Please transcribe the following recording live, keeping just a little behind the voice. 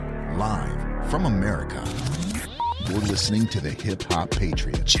Live from America, you're listening to the Hip Hop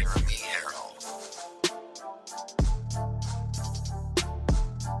Patriot, Jeremy Harrell.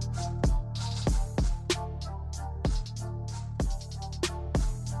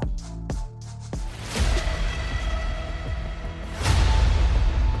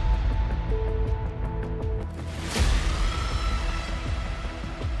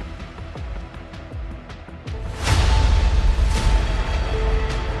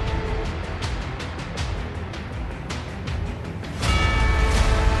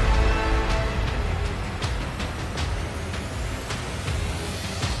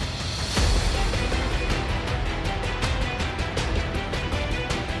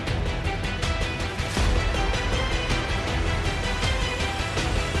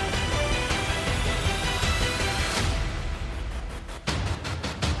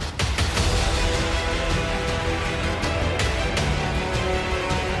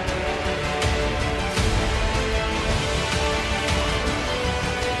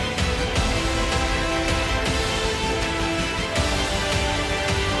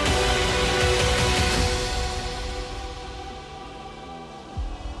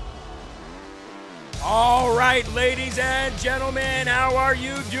 Ladies and gentlemen, how are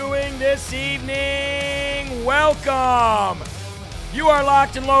you doing this evening? Welcome. You are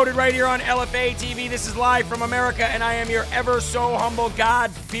locked and loaded right here on LFA TV. This is Live from America, and I am your ever so humble,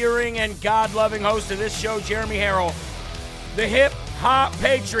 God-fearing, and God-loving host of this show, Jeremy Harrell, the Hip Hop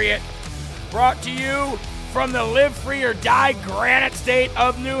Patriot, brought to you from the Live Free or Die Granite State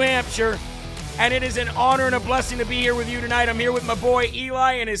of New Hampshire. And it is an honor and a blessing to be here with you tonight. I'm here with my boy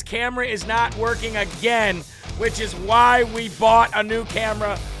Eli, and his camera is not working again, which is why we bought a new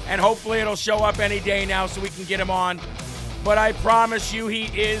camera, and hopefully it'll show up any day now so we can get him on. But I promise you he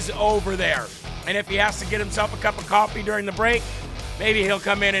is over there. And if he has to get himself a cup of coffee during the break, maybe he'll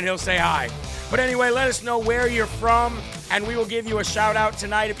come in and he'll say hi. But anyway, let us know where you're from, and we will give you a shout out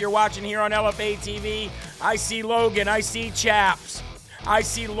tonight if you're watching here on LFA TV. I see Logan, I see Chaps, I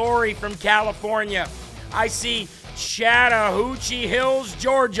see Lori from California, I see Chattahoochee Hills,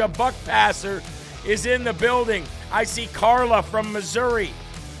 Georgia. Buck Passer is in the building. I see Carla from Missouri.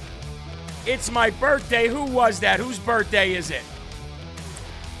 It's my birthday. Who was that? Whose birthday is it?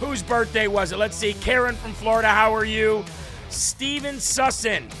 Whose birthday was it? Let's see. Karen from Florida, how are you? Steven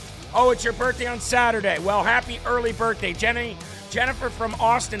Sussin. Oh, it's your birthday on Saturday. Well, happy early birthday. Jennifer from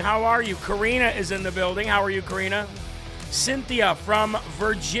Austin, how are you? Karina is in the building. How are you, Karina? Cynthia from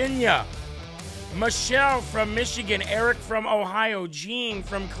Virginia. Michelle from Michigan. Eric from Ohio. Jean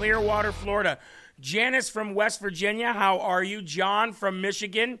from Clearwater, Florida. Janice from West Virginia, how are you? John from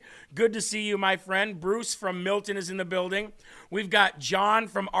Michigan, good to see you, my friend. Bruce from Milton is in the building. We've got John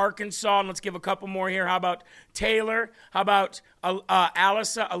from Arkansas, and let's give a couple more here. How about Taylor? How about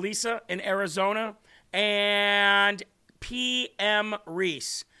Alisa in Arizona? And PM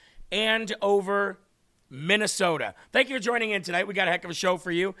Reese, Andover, Minnesota. Thank you for joining in tonight. We got a heck of a show for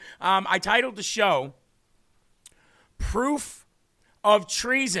you. I titled the show, Proof of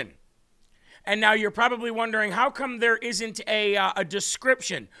Treason. And now you're probably wondering, how come there isn't a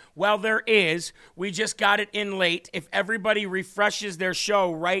description? Well, there is. We just got it in late. If everybody refreshes their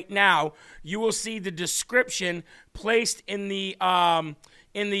show right now, you will see the description placed in the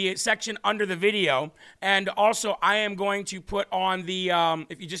section under the video. And also, I am going to put on the,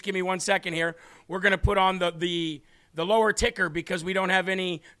 if you just give me 1 second here, we're going to put on the lower ticker because we don't have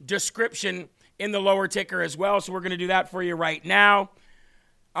any description in the lower ticker as well. So we're going to do that for you right now.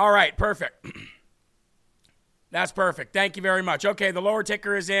 All right, perfect. That's perfect. Thank you very much. Okay, the lower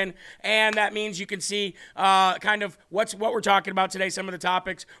ticker is in, and that means you can see kind of what we're talking about today, some of the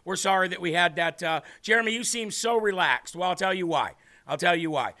topics. We're sorry that we had that. Jeremy, you seem so relaxed. Well, I'll tell you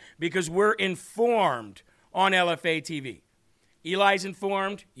why. Because we're informed on LFA TV. Eli's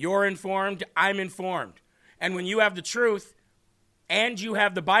informed, you're informed, I'm informed. And when you have the truth and you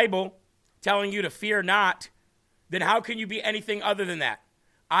have the Bible telling you to fear not, then how can you be anything other than that?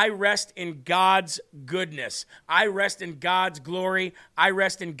 I rest in God's goodness. I rest in God's glory. I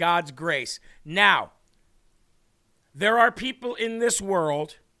rest in God's grace. Now, there are people in this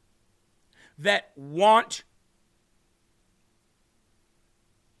world that want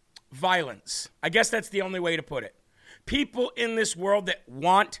violence. I guess that's the only way to put it. People in this world that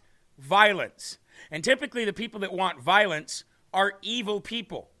want violence. And typically the people that want violence are evil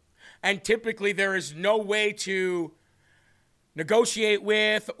people. And typically there is no way to negotiate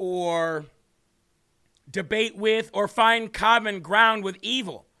with or debate with or find common ground with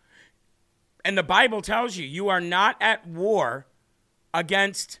evil. And the Bible tells you, you are not at war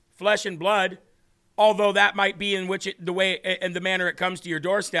against flesh and blood, although that might be in the manner it comes to your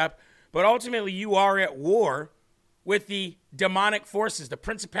doorstep. But ultimately, you are at war with the demonic forces, the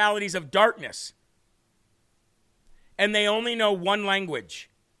principalities of darkness. And they only know one language,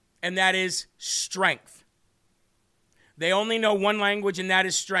 and that is strength. They only know one language, and that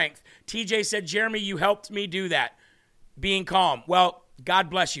is strength. TJ said, Jeremy, you helped me do that, being calm. Well, God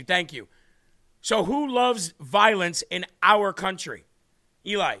bless you. Thank you. So who loves violence in our country?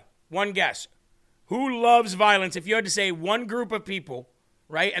 Eli, one guess. Who loves violence? If you had to say one group of people,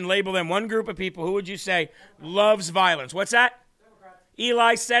 right, and label them one group of people, who would you say loves violence? What's that? Democrats.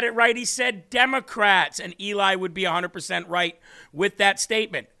 Eli said it right. He said Democrats, and Eli would be 100% right with that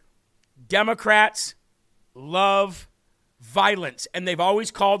statement. Democrats love violence, and they've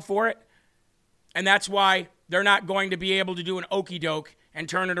always called for it, and that's why they're not going to be able to do an okey-doke and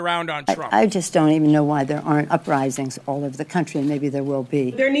turn it around on Trump. I just don't even know why there aren't uprisings all over the country, and maybe there will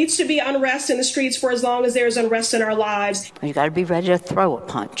be. There needs to be unrest in the streets for as long as there's unrest in our lives. You got to be ready to throw a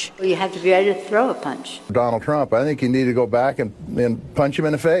punch. You have to be ready to throw a punch. Donald Trump, I think you need to go back and punch him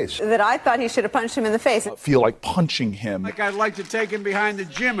in the face. That I thought he should have punched him in the face. I feel like punching him. Like I'd like to take him behind the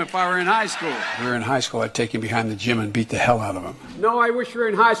gym if I were in high school. If we were in high school, I'd take him behind the gym and beat the hell out of him. No, I wish we were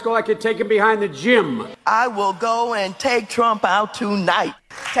in high school, I could take him behind the gym. I will go and take Trump out tonight.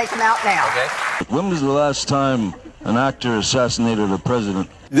 Take him out now. Okay. When was the last time an actor assassinated a president?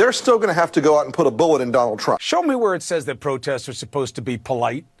 They're still going to have to go out and put a bullet in Donald Trump. Show me where it says that protests are supposed to be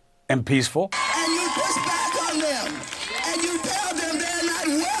polite and peaceful. And you push back on them. And you tell them they're not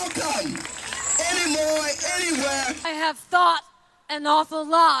welcome anymore, anywhere. I have thought an awful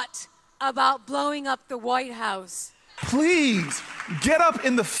lot about blowing up the White House. Please, get up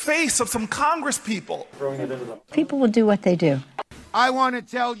in the face of some Congress people. People will do what they do. I want to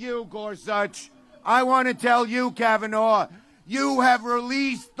tell you, Gorsuch, I want to tell you, Kavanaugh, you have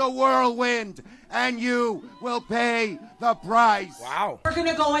released the whirlwind, and you will pay the price. Wow. We're going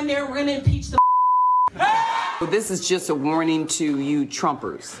to go in there, we're going to impeach the This is just a warning to you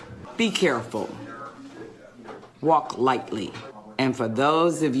Trumpers. Be careful. Walk lightly. And for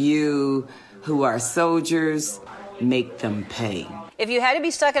those of you who are soldiers, make them pay. If you had to be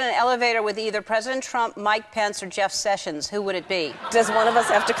stuck in an elevator with either President Trump, Mike Pence, or Jeff Sessions, who would it be? Does one of us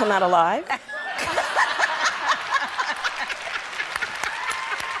have to come out alive?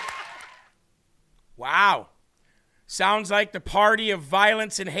 Wow. Sounds like the party of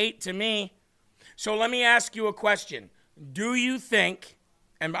violence and hate to me. So let me ask you a question. Do you think,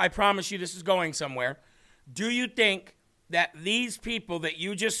 and I promise you this is going somewhere, do you think that these people that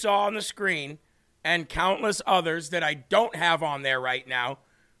you just saw on the screen and countless others that I don't have on there right now,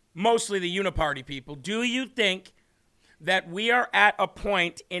 mostly the uniparty people, do you think that we are at a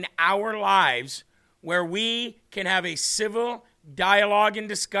point in our lives where we can have a civil dialogue and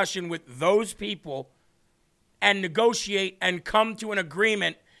discussion with those people and negotiate and come to an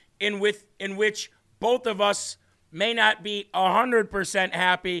agreement in which both of us may not be 100%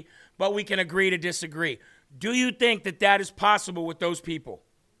 happy, but we can agree to disagree? Do you think that that is possible with those people?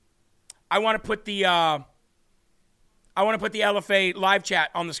 I want to put the LFA live chat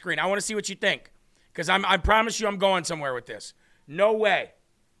on the screen. I want to see what you think, because I promise you I'm going somewhere with this. No way.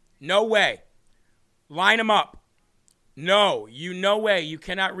 No way. Line them up. No way. You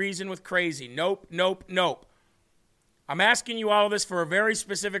cannot reason with crazy. Nope. I'm asking you all of this for a very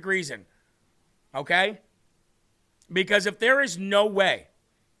specific reason, okay? Because if there is no way,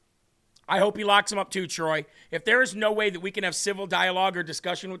 I hope he locks them up too, Troy. If there is no way that we can have civil dialogue or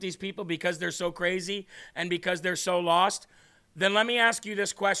discussion with these people because they're so crazy and because they're so lost, then let me ask you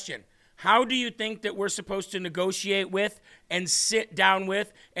this question. How do you think that we're supposed to negotiate with and sit down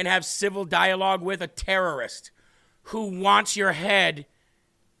with and have civil dialogue with a terrorist who wants your head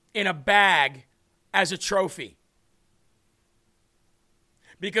in a bag as a trophy?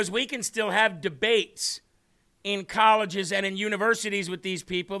 Because we can still have debates in colleges and in universities with these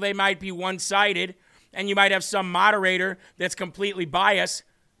people. They might be one-sided, and you might have some moderator that's completely biased.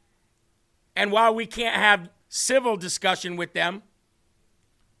 And while we can't have civil discussion with them,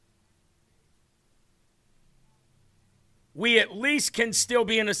 we at least can still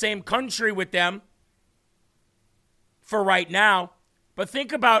be in the same country with them for right now. But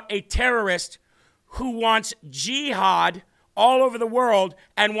think about a terrorist who wants jihad all over the world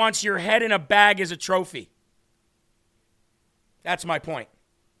and wants your head in a bag as a trophy. That's my point.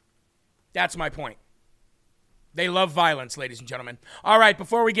 They love violence, ladies and gentlemen. All right,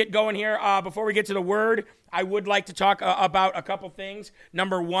 before we get going here, before we get to the word, I would like to talk about a couple things.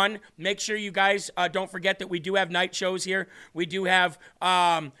 Number one, make sure you guys don't forget that we do have night shows here. We do have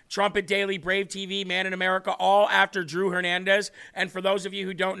Trumpet Daily, Brave TV, Man in America, all after Drew Hernandez. And for those of you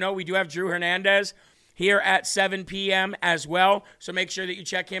who don't know, we do have Drew Hernandez. here at 7 p.m. as well. So make sure that you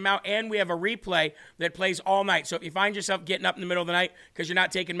check him out. And we have a replay that plays all night. So if you find yourself getting up in the middle of the night because you're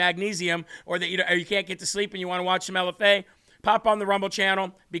not taking magnesium or that you can't get to sleep and you want to watch some LFA, pop on the Rumble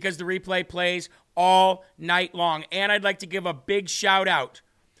channel because the replay plays all night long. And I'd like to give a big shout out.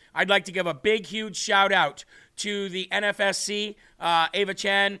 Huge shout out to the NFSC, Ava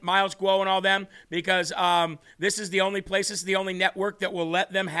Chen, Miles Guo, and all them, because this is the only network that will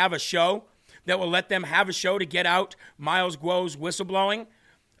let them have a show, to get out Miles Guo's whistleblowing,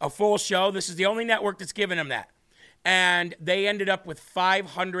 a full show. This is the only network that's given them that. And they ended up with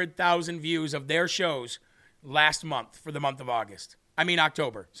 500,000 views of their shows last month for the month of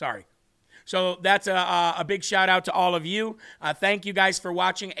October, sorry. So that's a big shout out to all of you. Thank you guys for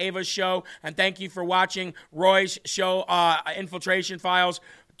watching Ava's show, and thank you for watching Roy's show, Infiltration Files.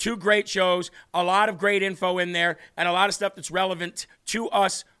 2 great shows, a lot of great info in there, and a lot of stuff that's relevant to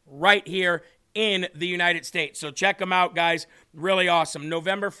us right here in the United States. So check them out, guys. Really awesome.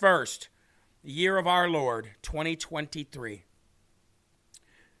 November 1st, the year of our Lord, 2023.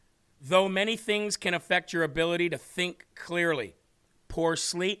 Though many things can affect your ability to think clearly, poor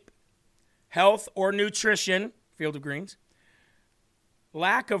sleep, health or nutrition, Field of Greens,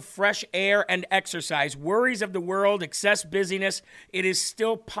 lack of fresh air and exercise, worries of the world, excess busyness, it is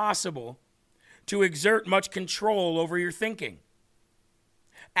still possible to exert much control over your thinking.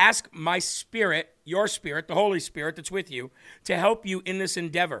 Ask my spirit, your spirit, the Holy Spirit that's with you, to help you in this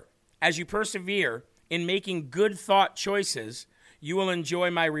endeavor. As you persevere in making good thought choices, you will enjoy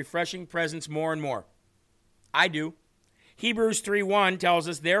my refreshing presence more and more. I do. Hebrews 3:1 tells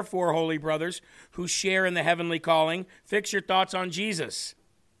us, therefore, holy brothers, who share in the heavenly calling, fix your thoughts on Jesus,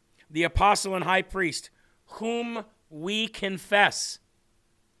 the apostle and high priest, whom we confess.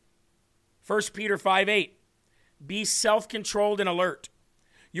 1 Peter 5:8, be self-controlled and alert.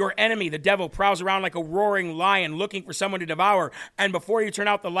 Your enemy, the devil, prowls around like a roaring lion looking for someone to devour. And before you turn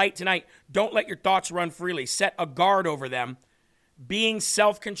out the light tonight, don't let your thoughts run freely. Set a guard over them, being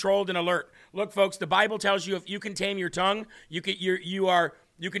self-controlled and alert. Look, folks, the Bible tells you if you can tame your tongue, you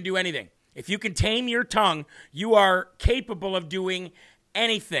can do anything. If you can tame your tongue, you are capable of doing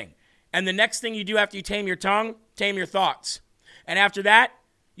anything. And the next thing you do after you tame your tongue, tame your thoughts. And after that,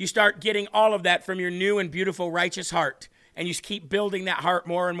 you start getting all of that from your new and beautiful righteous heart. And you keep building that heart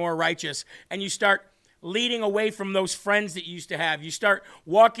more and more righteous. And you start leading away from those friends that you used to have. You start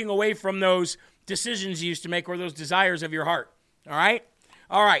walking away from those decisions you used to make or those desires of your heart. All right?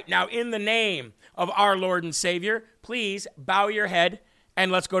 All right, now in the name of our Lord and Savior, please bow your head and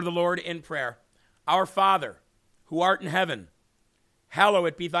let's go to the Lord in prayer. Our Father, who art in heaven,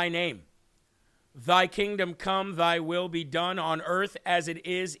 hallowed be thy name. Thy kingdom come, thy will be done on earth as it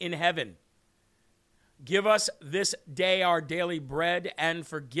is in heaven. Give us this day our daily bread and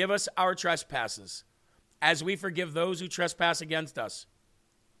forgive us our trespasses, as we forgive those who trespass against us.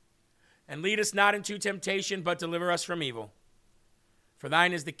 And lead us not into temptation, but deliver us from evil. For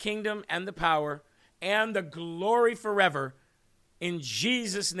thine is the kingdom and the power and the glory forever. In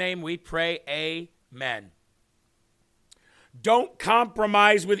Jesus' name we pray, amen. Don't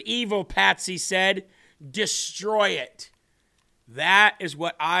compromise with evil, Patsy said. Destroy it. That is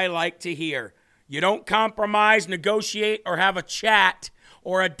what I like to hear. You don't compromise, negotiate, or have a chat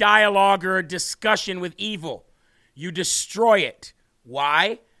or a dialogue or a discussion with evil. You destroy it.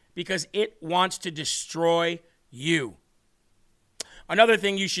 Why? Because it wants to destroy you. Another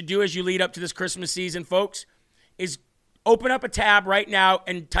thing you should do as you lead up to this Christmas season, folks, is open up a tab right now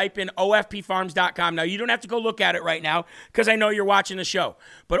and type in ofpfarms.com. Now, you don't have to go look at it right now because I know you're watching the show.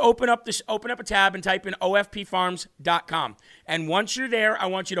 But open up a tab and type in ofpfarms.com. And once you're there, I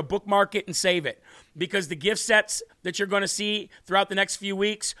want you to bookmark it and save it, because the gift sets that you're going to see throughout the next few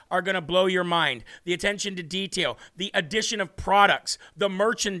weeks are going to blow your mind. The attention to detail, the addition of products, the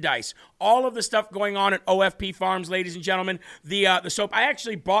merchandise, all of the stuff going on at OFP Farms, ladies and gentlemen. The soap. I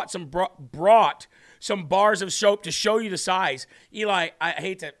actually brought some bars of soap to show you the size. Eli, I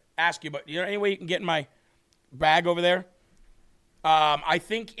hate to ask you, but you know any way you can get in my bag over there? I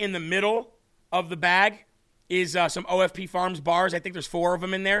think in the middle of the bag is some OFP Farms bars. I think there's 4 of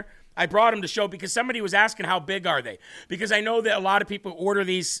them in there. I brought them to show because somebody was asking how big are they? Because I know that a lot of people order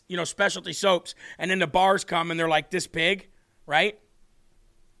these, specialty soaps, and then the bars come and they're like this big, right?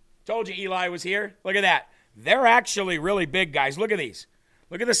 Told you Eli was here. Look at that. They're actually really big, guys. Look at these.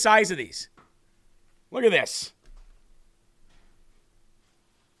 Look at the size of these. Look at this.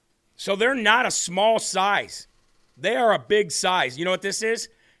 So they're not a small size. They are a big size. You know what this is?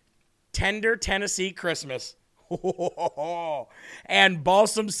 Tender Tennessee Christmas. And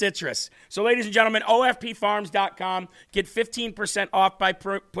balsam citrus. So, ladies and gentlemen, ofpfarms.com. Get 15% off by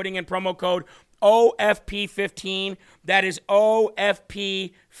putting in promo code OFP15. That is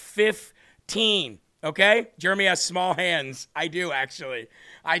OFP15. Okay? Jeremy has small hands. I do, actually.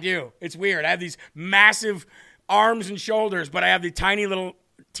 I do. It's weird. I have these massive arms and shoulders, but I have the tiny little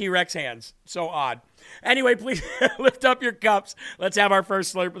T-Rex hands. So odd. Anyway, please lift up your cups. Let's have our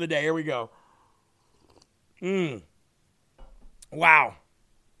first slurp of the day. Here we go. Wow.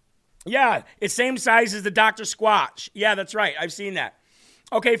 Yeah, it's same size as the Dr. Squatch. Yeah, that's right. I've seen that.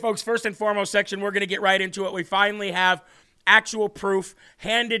 Okay, folks, first and foremost section, we're going to get right into it. We finally have actual proof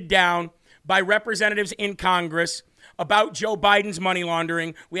handed down by representatives in Congress about Joe Biden's money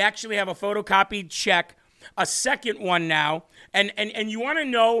laundering. We actually have a photocopied check, a second one now. And you want to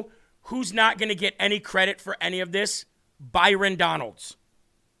know who's not going to get any credit for any of this? Byron Donalds.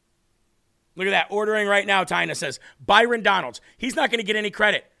 Look at that. Ordering right now, Tina says. Byron Donalds. He's not going to get any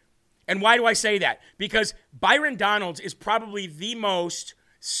credit. And why do I say that? Because Byron Donalds is probably the most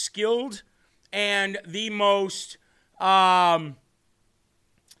skilled and the most, probably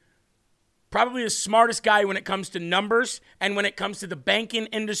the smartest guy when it comes to numbers and when it comes to the banking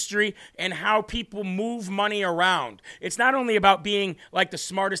industry and how people move money around. It's not only about being like the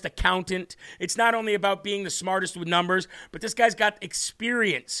smartest accountant. It's not only about being the smartest with numbers, but this guy's got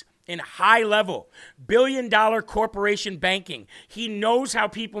experience in high-level, billion-dollar corporation banking. He knows how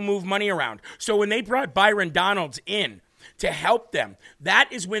people move money around. So when they brought Byron Donalds in to help them, that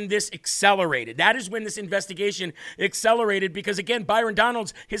is when this accelerated. That is when this investigation accelerated because, again, Byron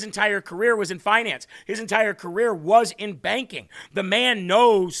Donalds, his entire career was in finance. His entire career was in banking. The man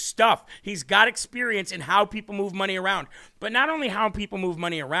knows stuff. He's got experience in how people move money around. But not only how people move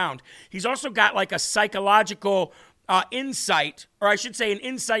money around, he's also got like a psychological insight, or I should say an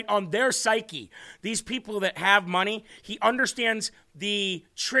insight on their psyche. These people that have money, he understands the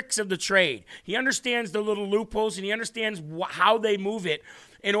tricks of the trade. He understands the little loopholes, and he understands how they move it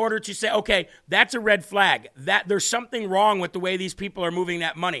in order to say, okay, that's a red flag. That there's something wrong with the way these people are moving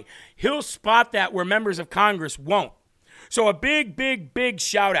that money. He'll spot that where members of Congress won't. So a big, big, big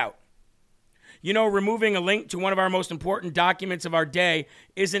shout out. You know, removing a link to one of our most important documents of our day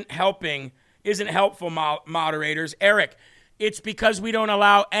isn't helpful, moderators. Eric, it's because we don't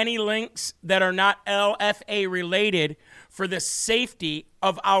allow any links that are not LFA related for the safety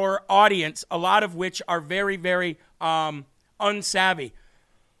of our audience, a lot of which are very, very unsavvy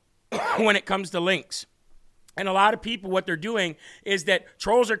when it comes to links. And a lot of people, what they're doing is that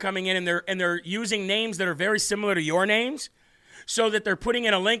trolls are coming in and they're using names that are very similar to your names, so that they're putting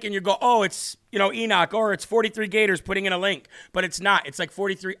in a link and you go, oh, it's, Enoch, or it's 43 Gators putting in a link. But it's not. It's like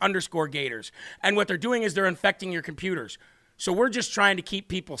 43_ Gators. And what they're doing is they're infecting your computers. So we're just trying to keep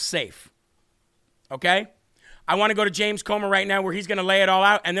people safe. Okay? I want to go to James Comer right now where he's going to lay it all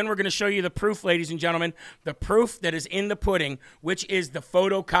out. And then we're going to show you the proof, ladies and gentlemen, the proof that is in the pudding, which is the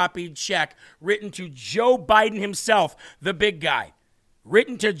photocopied check written to Joe Biden himself, the big guy.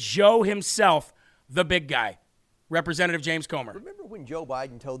 Written to Joe himself, the big guy. Representative James Comer. Remember when Joe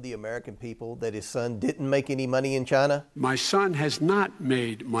Biden told the American people that his son didn't make any money in China? My son has not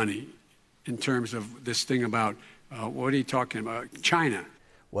made money in terms of this thing about, what are you talking about, China?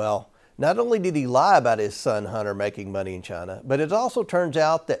 Well, not only did he lie about his son Hunter making money in China, but it also turns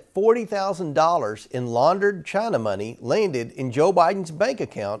out that $40,000 in laundered China money landed in Joe Biden's bank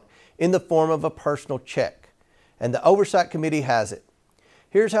account in the form of a personal check. And the Oversight Committee has it.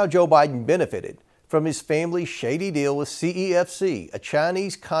 Here's how Joe Biden benefited from his family's shady deal with CEFC, a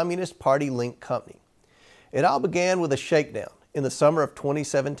Chinese Communist Party-linked company. It all began with a shakedown in the summer of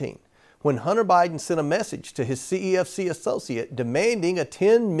 2017 when Hunter Biden sent a message to his CEFC associate demanding a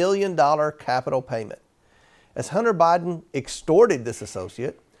 $10 million capital payment. As Hunter Biden extorted this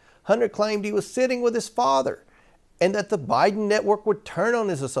associate, Hunter claimed he was sitting with his father and that the Biden network would turn on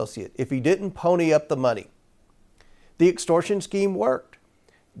his associate if he didn't pony up the money. The extortion scheme worked.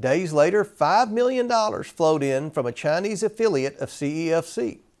 Days later, $5 million flowed in from a Chinese affiliate of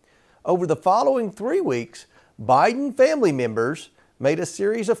CEFC. Over the following 3 weeks, Biden family members made a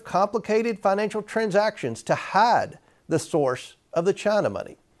series of complicated financial transactions to hide the source of the China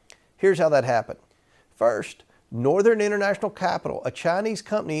money. Here's how that happened. First, Northern International Capital, a Chinese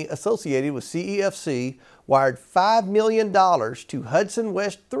company associated with CEFC, wired $5 million to Hudson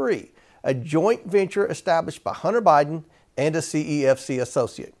West 3, a joint venture established by Hunter Biden and a CEFC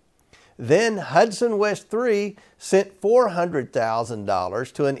associate. Then Hudson West 3 sent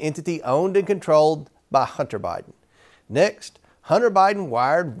 $400,000 to an entity owned and controlled by Hunter Biden. Next, Hunter Biden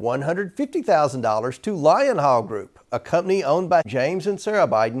wired $150,000 to Lion Hall Group, a company owned by James and Sarah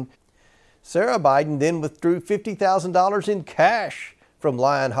Biden. Sarah Biden then withdrew $50,000 in cash from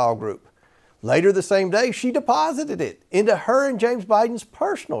Lion Hall Group. Later the same day, she deposited it into her and James Biden's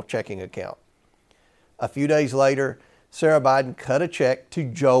personal checking account. A few days later, Sarah Biden cut a check to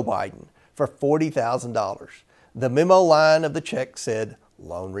Joe Biden for $40,000. The memo line of the check said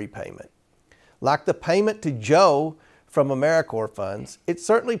loan repayment. Like the payment to Joe from AmeriCorps funds, it's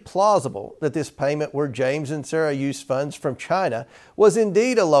certainly plausible that this payment where James and Sarah used funds from China was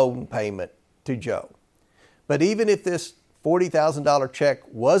indeed a loan payment to Joe. But even if this $40,000 check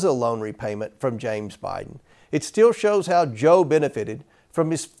was a loan repayment from James Biden, it still shows how Joe benefited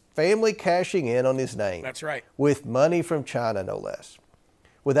from his family cashing in on his name. That's right. With money from China, no less.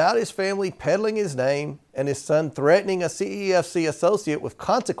 Without his family peddling his name and his son threatening a CEFC associate with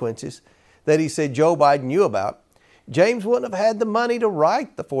consequences that he said Joe Biden knew about, James wouldn't have had the money to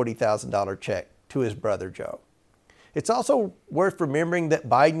write the $40,000 check to his brother Joe. It's also worth remembering that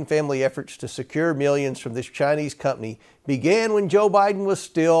Biden family efforts to secure millions from this Chinese company began when Joe Biden was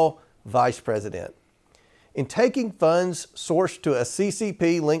still vice president. In taking funds sourced to a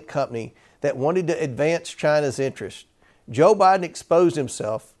CCP-linked company that wanted to advance China's interests, Joe Biden exposed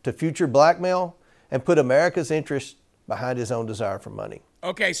himself to future blackmail and put America's interests behind his own desire for money.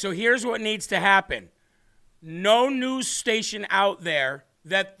 Okay, so here's what needs to happen. No news station out there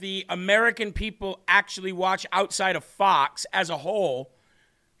that the American people actually watch outside of Fox as a whole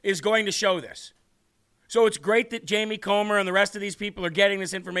is going to show this. So it's great that Jamie Comer and the rest of these people are getting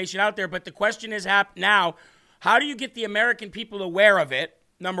this information out there, but the question is now, how do you get the American people aware of it,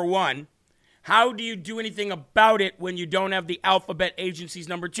 number one? How do you do anything about it when you don't have the alphabet agencies,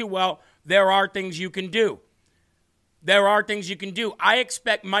 number two? Well, there are things you can do. There are things you can do. I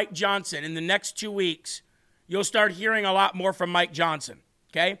expect Mike Johnson in the next 2 weeks, you'll start hearing a lot more from Mike Johnson,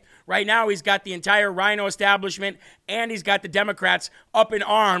 okay? Right now, he's got the entire Rhino establishment and he's got the Democrats up in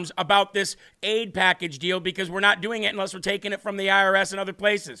arms about this aid package deal because we're not doing it unless we're taking it from the IRS and other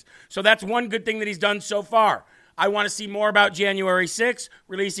places. So that's one good thing that he's done so far. I want to see more about January 6th,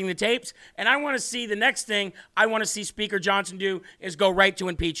 releasing the tapes, and I want to see the next thing I want to see Speaker Johnson do is go right to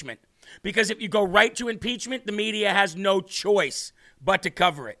impeachment. Because if you go right to impeachment, the media has no choice but to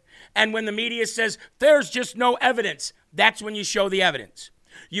cover it. And when the media says there's just no evidence, that's when you show the evidence.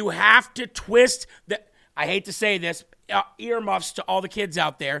 You have to twist I hate to say this, earmuffs to all the kids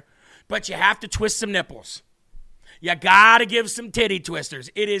out there, but you have to twist some nipples. You got to give some titty twisters.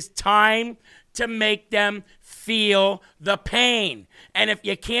 It is time to make them feel the pain. And if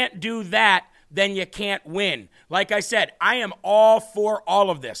you can't do that, then you can't win. Like I said, I am all for all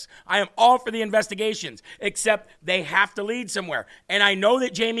of this. I am all for the investigations, except they have to lead somewhere. And I know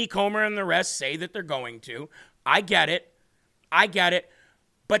that Jamie Comer and the rest say that they're going to. I get it.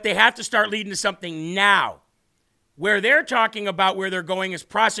 But they have to start leading to something now. Where they're talking about where they're going is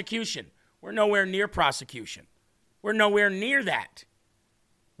prosecution. We're nowhere near prosecution. We're nowhere near that.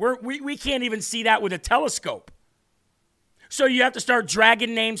 We can't even see that with a telescope. So you have to start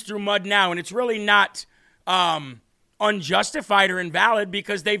dragging names through mud now, and it's really not unjustified or invalid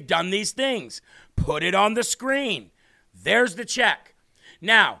because they've done these things. Put it on the screen. There's the check.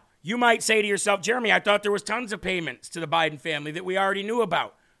 Now, you might say to yourself, Jeremy, I thought there was tons of payments to the Biden family that we already knew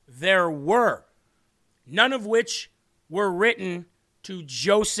about. There were, none of which were written to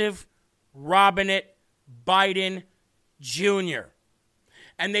Joseph Robinette Biden Jr.,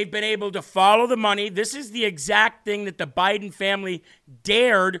 and they've been able to follow the money. This is the exact thing that the Biden family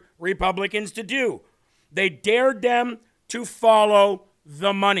dared Republicans to do. They dared them to follow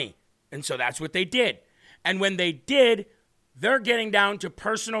the money. And so that's what they did. And when they did, they're getting down to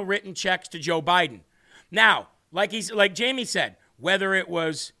personal written checks to Joe Biden. Now, like Jamie said, whether it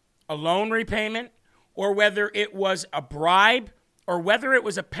was a loan repayment or whether it was a bribe or whether it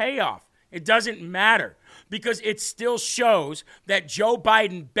was a payoff, it doesn't matter. Because it still shows that Joe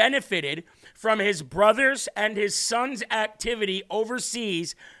Biden benefited from his brother's and his son's activity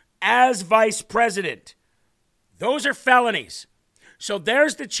overseas as vice president. Those are felonies. So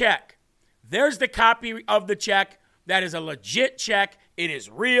there's the check. There's the copy of the check. That is a legit check. It is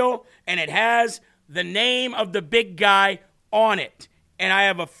real, and it has the name of the big guy on it. And I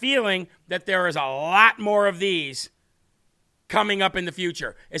have a feeling that there is a lot more of these coming up in the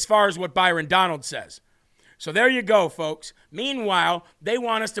future, as far as what Byron Donald says. So there you go, folks. Meanwhile, they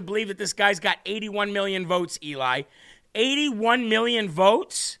want us to believe that this guy's got 81 million votes, Eli. 81 million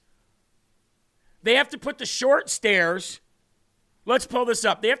votes? They have to put the short stairs. Let's pull this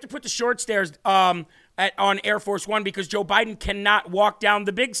up. They have to put the short stairs on Air Force One because Joe Biden cannot walk down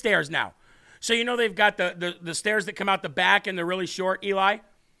the big stairs now. So you know they've got the stairs that come out the back and they're really short, Eli?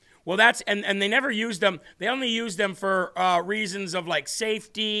 Well, that's and they never use them. They only use them for reasons of like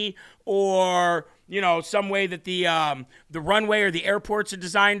safety or, you know, some way that the runway or the airports are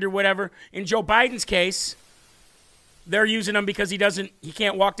designed or whatever. In Joe Biden's case, they're using them because he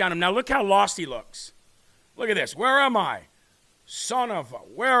can't walk down them. Now look how lost he looks. Look at this. Where am I? Son of a,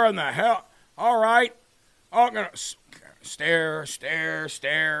 where in the hell? All right. Oh, I'm going to stare.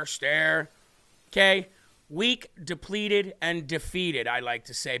 Okay. Weak, depleted, and defeated, I like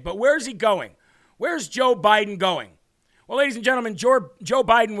to say. But where's he going? Where's Joe Biden going? Well, ladies and gentlemen, Joe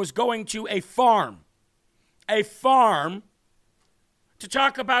Biden was going to a farm to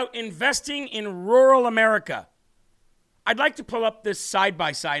talk about investing in rural America. I'd like to pull up this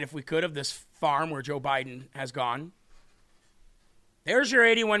side-by-side, if we could, of this farm where Joe Biden has gone. There's your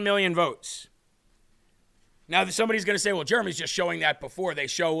 81 million votes. Now, somebody's going to say, well, Jeremy's just showing that before they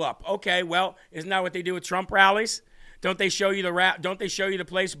show up. Okay, well, isn't that what they do with Trump rallies? Don't they show you the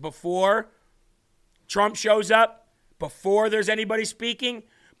place before Trump shows up, before there's anybody speaking?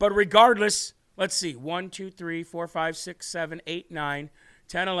 But regardless, let's see, 1, 2, 3, 4, 5, 6, 7, 8, 9,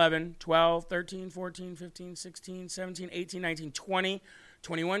 10, 11, 12, 13, 14, 15, 16, 17, 18, 19, 20,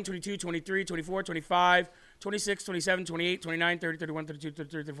 21, 22, 23, 24, 25, 26, 27, 28, 29, 30, 31, 32,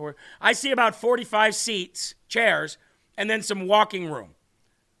 33, 34. I see about 45 seats, chairs, and then some walking room.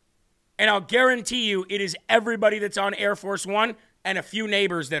 And I'll guarantee you it is everybody that's on Air Force One and a few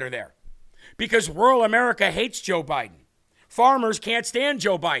neighbors that are there. Because rural America hates Joe Biden. Farmers can't stand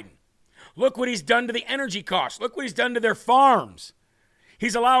Joe Biden. Look what he's done to the energy costs. Look what he's done to their farms.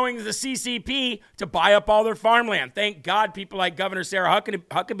 He's allowing the CCP to buy up all their farmland. Thank God people like Governor Sarah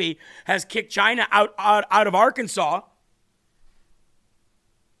Huckabee has kicked China out of Arkansas.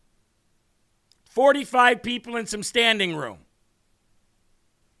 45 people in some standing room.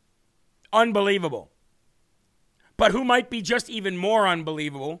 Unbelievable. But who might be just even more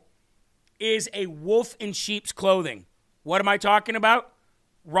unbelievable is a wolf in sheep's clothing. What am I talking about?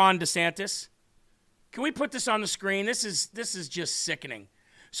 Ron DeSantis. Can we put this on the screen? This is just sickening.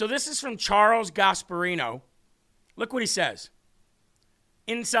 So this is from Charles Gasparino. Look what he says.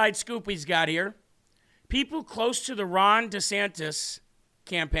 Inside scoop he's got here. People close to the Ron DeSantis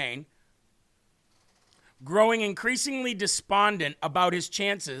campaign growing increasingly despondent about his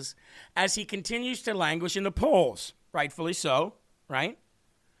chances as he continues to languish in the polls. Rightfully so, right?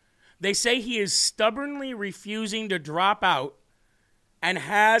 They say he is stubbornly refusing to drop out and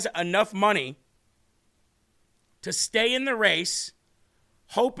has enough money to stay in the race,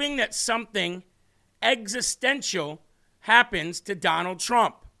 hoping that something existential happens to Donald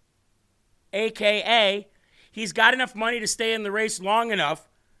Trump. AKA, he's got enough money to stay in the race long enough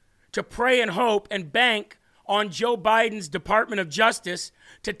to pray and hope and bank on Joe Biden's Department of Justice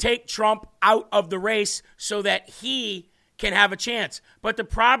to take Trump out of the race so that he can have a chance. But the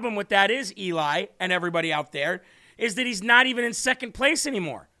problem with that is, Eli and everybody out there, is that he's not even in second place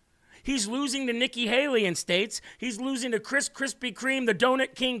anymore. He's losing to Nikki Haley in states. He's losing to Chris Krispy Kreme, the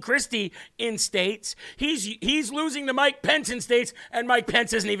Donut King Christie in states. He's losing to Mike Pence in states, and Mike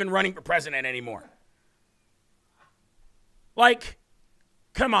Pence isn't even running for president anymore. Like,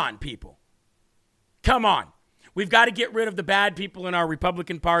 come on, people. Come on. We've got to get rid of the bad people in our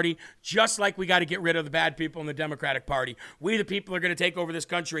Republican Party, just like we got to get rid of the bad people in the Democratic Party. We, the people, are going to take over this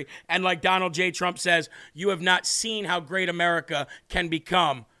country. And like Donald J. Trump says, you have not seen how great America can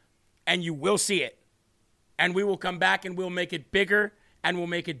become, and you will see it. And we will come back and we'll make it bigger and we'll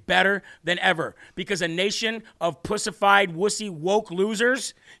make it better than ever. Because a nation of pussified, wussy, woke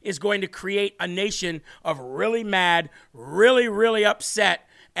losers is going to create a nation of really mad, really, really upset,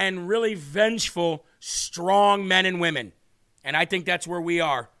 and really vengeful, strong men and women. And I think that's where we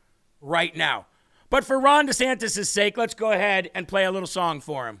are right now. But for Ron DeSantis' sake, let's go ahead and play a little song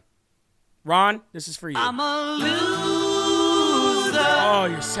for him. Ron, this is for you. I'm a loser. Oh,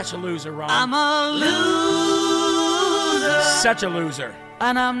 you're such a loser, Ron. I'm a loser. Such a loser.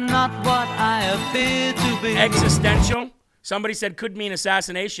 And I'm not what I appear to be. Existential. Somebody said could mean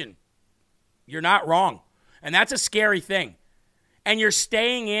assassination. You're not wrong. And that's a scary thing. And you're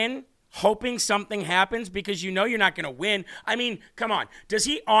staying in, hoping something happens because you know you're not going to win. I mean, come on. Does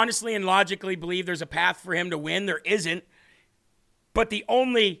he honestly and logically believe there's a path for him to win? There isn't. But the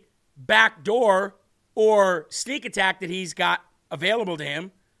only back door or sneak attack that he's got available to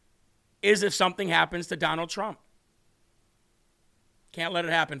him is if something happens to Donald Trump. Can't let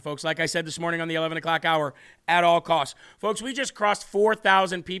it happen, folks. Like I said this morning on the 11 o'clock hour, at all costs. Folks, we just crossed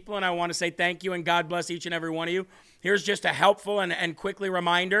 4,000 people, and I want to say thank you and God bless each and every one of you. Here's just a helpful and quickly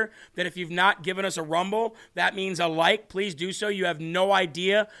reminder that if you've not given us a rumble, that means a like. Please do so. You have no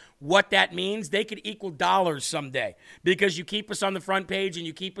idea what that means. They could equal dollars someday because you keep us on the front page and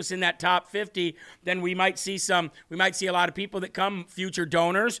you keep us in that top 50. Then we might see a lot of people that come, future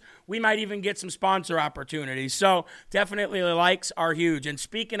donors. We might even get some sponsor opportunities. So definitely the likes are huge. And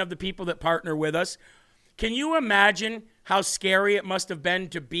speaking of the people that partner with us, can you imagine how scary it must have been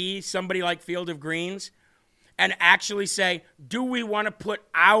to be somebody like Field of Greens? and actually say, do we want to put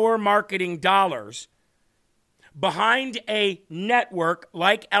our marketing dollars behind a network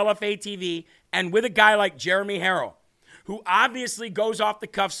like LFA TV and with a guy like Jeremy Harrell, who obviously goes off the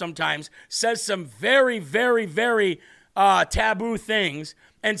cuff sometimes, says some very, very, very taboo things,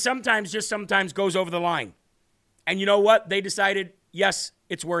 and sometimes goes over the line. And you know what? They decided, yes,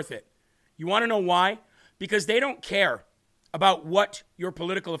 it's worth it. You want to know why? Because they don't care about what your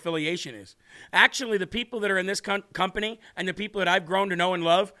political affiliation is. Actually, the people that are in this company and the people that I've grown to know and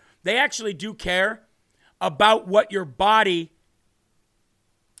love, they actually do care about what your body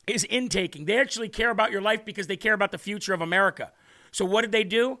is intaking. They actually care about your life because they care about the future of America. So what did they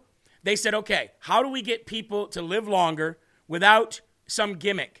do? They said, okay, how do we get people to live longer without some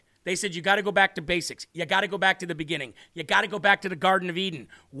gimmick? They said, you got to go back to basics. You got to go back to the beginning. You got to go back to the Garden of Eden.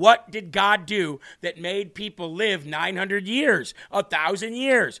 What did God do that made people live 900 years, 1,000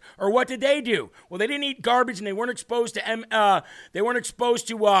 years? Or what did they do? Well, they didn't eat garbage, and they weren't exposed to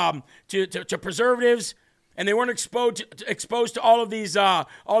preservatives, and they weren't exposed to all these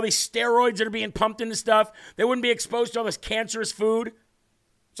steroids that are being pumped into stuff. They wouldn't be exposed to all this cancerous food.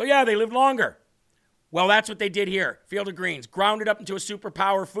 So yeah, they lived longer. Well, that's what they did here. Field of Greens. Ground it up into a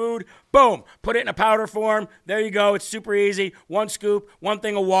superpower food. Boom. Put it in a powder form. There you go. It's super easy. One scoop, one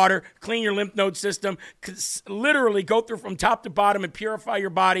thing of water. Clean your lymph node system. Literally go through from top to bottom and purify your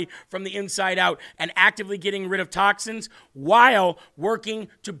body from the inside out and actively getting rid of toxins while working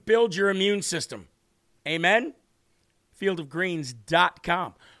to build your immune system. Amen?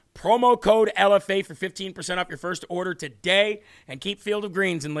 Fieldofgreens.com. Promo code LFA for 15% off your first order today. And keep Field of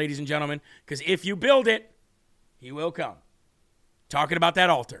Greens in, ladies and gentlemen, because if you build it, he will come. Talking about that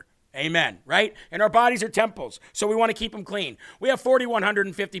altar. Amen, right? And our bodies are temples, so we want to keep them clean. We have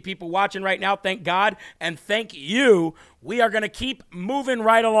 4,150 people watching right now, thank God, and thank you. We are going to keep moving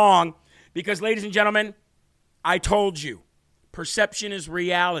right along because, ladies and gentlemen, I told you, perception is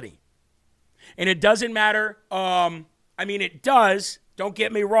reality. And it doesn't matter, it does. Don't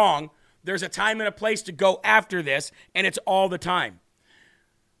get me wrong. There's a time and a place to go after this, and it's all the time.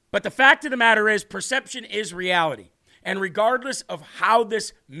 But the fact of the matter is, perception is reality. And regardless of how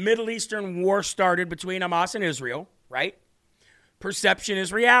this Middle Eastern war started between Hamas and Israel, right? Perception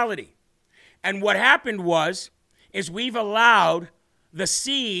is reality. And what happened is we've allowed the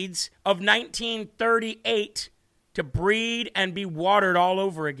seeds of 1938 to breed and be watered all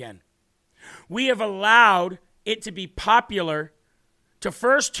over again. We have allowed it to be popular to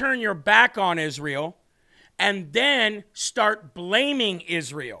first turn your back on Israel and then start blaming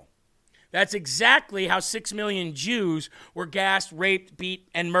Israel. That's exactly how 6 million Jews were gassed, raped, beat,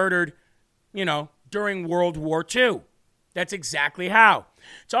 and murdered, during World War II. That's exactly how.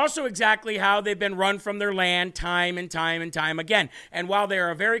 It's also exactly how they've been run from their land time and time and time again. And while they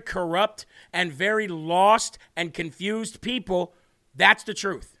are a very corrupt and very lost and confused people, that's the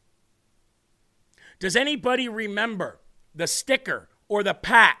truth. Does anybody remember the sticker or the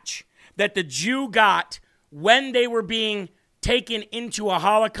patch that the Jew got when they were being taken into a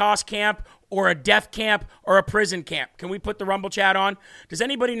Holocaust camp or a death camp or a prison camp? Can we put the Rumble chat on? Does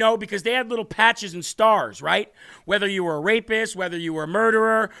anybody know? Because they had little patches and stars, right? Whether you were a rapist, whether you were a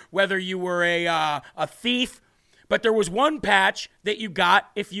murderer, whether you were a thief. But there was one patch that you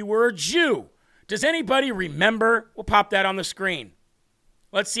got if you were a Jew. Does anybody remember? We'll pop that on the screen.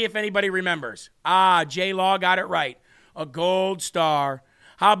 Let's see if anybody remembers. J-Law got it right. A gold star.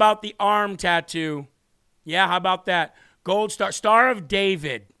 How about the arm tattoo? Yeah, how about that? Gold star. Star of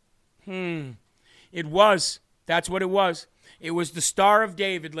David. It was. That's what it was. It was the Star of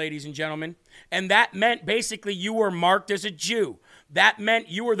David, ladies and gentlemen. And that meant basically you were marked as a Jew. That meant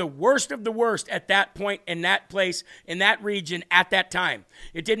you were the worst of the worst at that point, in that place, in that region, at that time.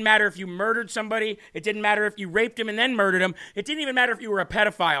 It didn't matter if you murdered somebody. It didn't matter if you raped him and then murdered him. It didn't even matter if you were a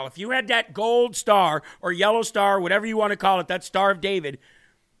pedophile. If you had that gold star or yellow star, whatever you want to call it, that Star of David,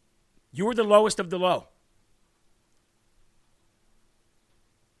 you were the lowest of the low.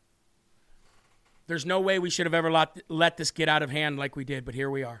 There's no way we should have ever let this get out of hand like we did, but here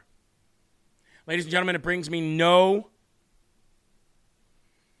we are. Ladies and gentlemen, it brings me no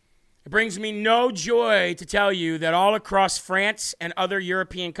joy to tell you that all across France and other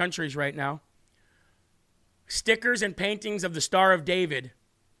European countries right now, stickers and paintings of the Star of David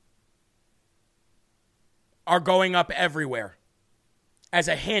are going up everywhere as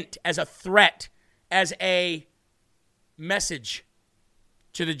a hint, as a threat, as a message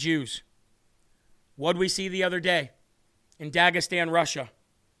to the Jews. What did we see the other day in Dagestan, Russia?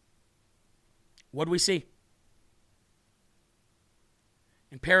 What did we see?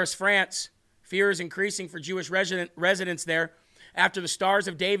 In Paris, France, fear is increasing for Jewish residents there after the Stars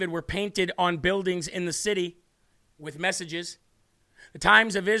of David were painted on buildings in the city with messages. The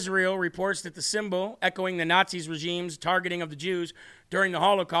Times of Israel reports that the symbol, echoing the Nazi regime's targeting of the Jews during the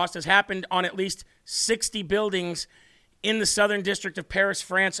Holocaust, has happened on at least 60 buildings in the southern district of Paris,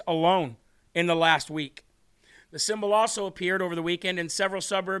 France alone in the last week. The symbol also appeared over the weekend in several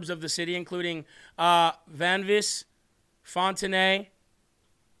suburbs of the city, including Vanvis, Fontenay,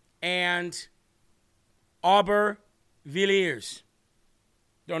 and Aubervilliers.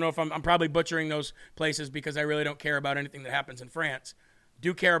 Don't know if I'm probably butchering those places because I really don't care about anything that happens in France.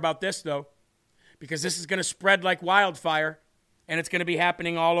 Do care about this, though, because this is going to spread like wildfire, and it's going to be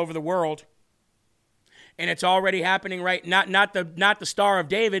happening all over the world. And it's already happening right, not the Star of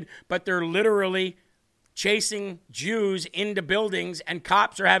David, but they're literally chasing Jews into buildings, and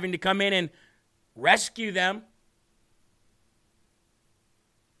cops are having to come in and rescue them.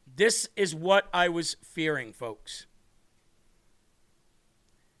 This is what I was fearing, folks.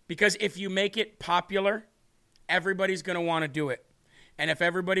 Because if you make it popular, everybody's going to want to do it. And if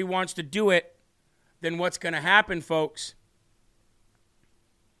everybody wants to do it, then what's going to happen, folks,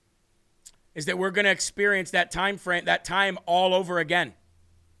 is that we're going to experience that time all over again.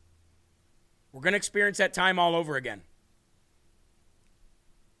 We're going to experience that time all over again.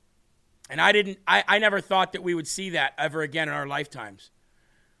 And I never thought that we would see that ever again in our lifetimes.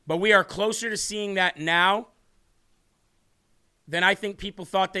 But we are closer to seeing that now than I think people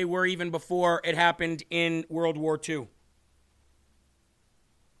thought they were even before it happened in World War II.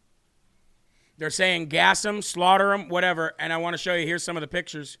 They're saying gas them, slaughter them, whatever. And I want to show you, here's some of the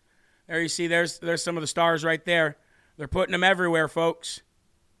pictures. There you see, there's some of the stars right there. They're putting them everywhere, folks.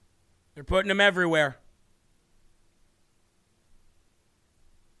 They're putting them everywhere.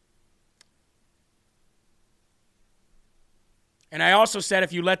 And I also said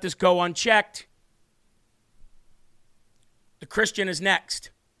if you let this go unchecked, the Christian is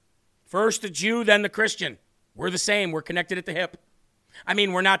next. First the Jew, then the Christian. We're the same. We're connected at the hip. I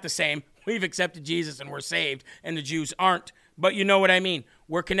mean, we're not the same. We've accepted Jesus and we're saved, and the Jews aren't. But you know what I mean.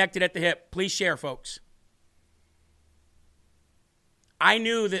 We're connected at the hip. Please share, folks. I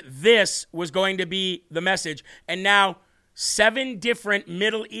knew that this was going to be the message. And now 7 different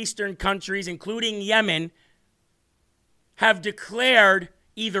Middle Eastern countries, including Yemen, have declared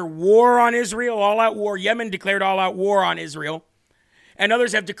either war on Israel, all-out war. Yemen declared all-out war on Israel. And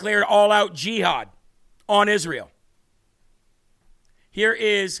others have declared all-out jihad on Israel. Here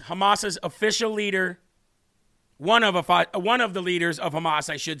is Hamas's official leader, one of the leaders of Hamas,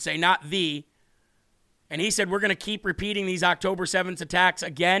 I should say, not the. And he said, we're going to keep repeating these October 7th attacks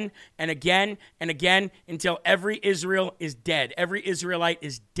again and again and again until every Israel is dead. Every Israelite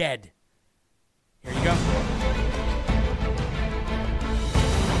is dead. Here you go.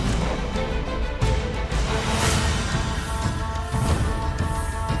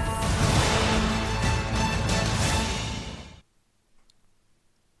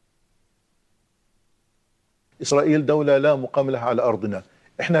 إسرائيل دولة لا مقام لها على أرضنا.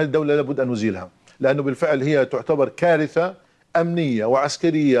 إحنا الدولة لابد أن نزيلها، لأنه بالفعل هي تعتبر كارثة أمنية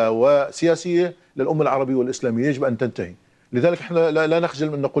وعسكرية وسياسية للأمة العربية والإسلامية، يجب أن تنتهي. لذلك إحنا لا نخجل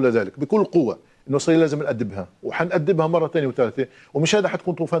من نقول ذلك بكل قوة، إنه إسرائيل لازم نأدبها، وحنأدبها مرة ثانية وثالثة، ومش هذا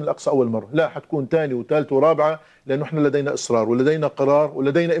حتكون طوفان الأقصى أول مرة، لا حتكون ثانية وثالثة ورابعة، لأنه إحنا لدينا إصرار ولدينا قرار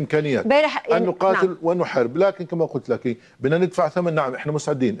ولدينا إمكانيات أن نقاتل نعم. ونحارب. لكن كما قلت لك بدنا ندفع ثمن. نعم إحنا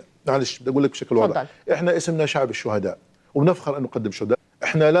مستعدين. معلش بدي أقول لك بشكل واضح، إحنا اسمنا شعب الشهداء وبنفخر أن نقدم شهداء.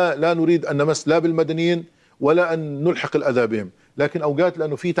 إحنا لا نريد أن نمس لا بالمدنيين ولا أن نلحق الأذى بهم، لكن أوقات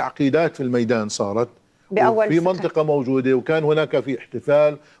لأنه في تعقيدات في الميدان صارت في منطقة موجودة، وكان هناك في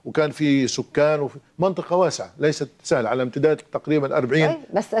احتفال وكان في سكان وفي منطقة واسعة ليست سهلة على امتداد تقريبا 40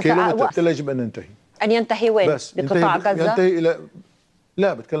 كيلومتر. يجب أن ننتهي. أن ينتهي وين؟ بقطاع غزة؟ ينتهي إلى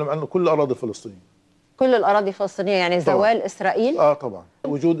لا بتكلم عنه كل الأراضي الفلسطينية. كل الأراضي الفلسطينية يعني طبعًا. زوال إسرائيل؟ طبعا.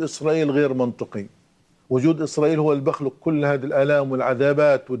 وجود إسرائيل غير منطقي. وجود إسرائيل هو اللي بخلق كل هذه الآلام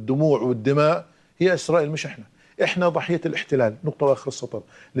والعذابات والدموع والدماء. هي إسرائيل مش إحنا ضحية الاحتلال، نقطة وآخر السطر.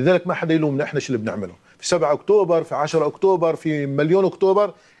 لذلك ما حدا يلومنا، إحنا شو اللي بنعمله في 7 أكتوبر، في 10 أكتوبر، في مليون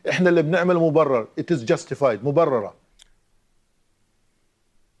أكتوبر. إحنا اللي بنعمل مبرر. It is justified. مبررة.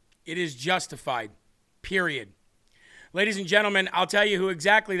 It is justified. Period. Ladies and gentlemen, I'll tell you who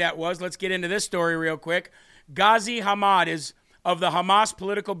exactly that was. Let's get into this story real quick. Ghazi Hamad is of the Hamas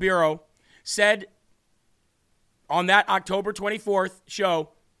Political Bureau, said on that October 24th show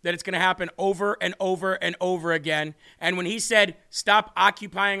that it's going to happen over and over and over again. And when he said, stop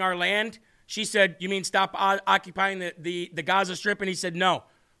occupying our land, she said, you mean stop occupying the Gaza Strip? And he said, no,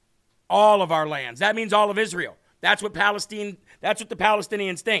 all of our lands. That means all of Israel. That's what the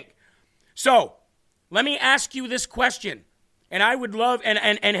Palestinians think. So let me ask you this question. And I would love, and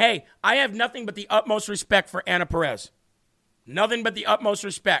hey, I have nothing but the utmost respect for Anna Perez. Nothing but the utmost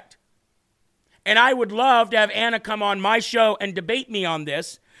respect. And I would love to have Anna come on my show and debate me on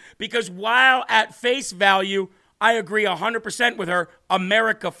this, because while at face value, I agree 100% with her,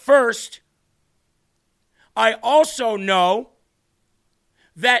 America first, I also know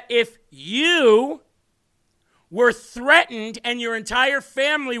that if you were threatened and your entire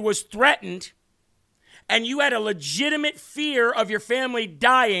family was threatened and you had a legitimate fear of your family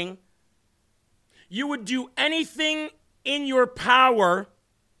dying, you would do anything in your power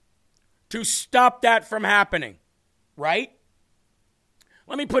to stop that from happening, right?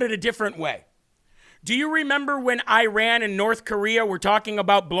 Let me put it a different way. Do you remember when Iran and North Korea were talking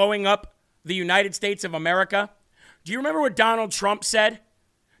about blowing up the United States of America? Do you remember what Donald Trump said?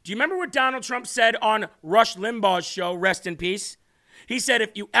 Do you remember what Donald Trump said on Rush Limbaugh's show, rest in peace? He said,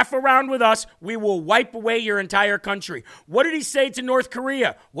 if you F around with us, we will wipe away your entire country. What did he say to North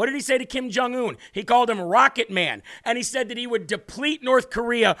Korea? What did he say to Kim Jong-un? He called him Rocket Man. And he said that he would deplete North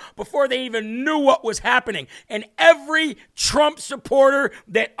Korea before they even knew what was happening. And every Trump supporter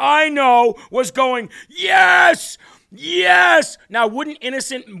that I know was going, yes, yes. Now, wouldn't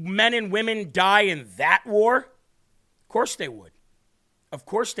innocent men and women die in that war? Of course they would. Of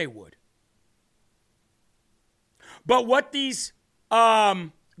course they would. But what these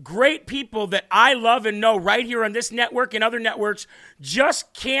great people that I love and know right here on this network and other networks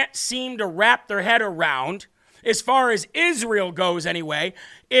just can't seem to wrap their head around, as far as Israel goes anyway,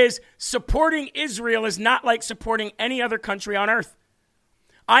 is supporting Israel is not like supporting any other country on earth.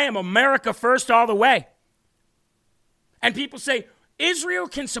 I am America first all the way. And people say, Israel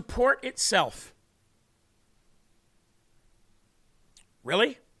can support itself.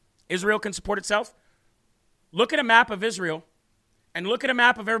 Really? Israel can support itself? Look at a map of Israel, and look at a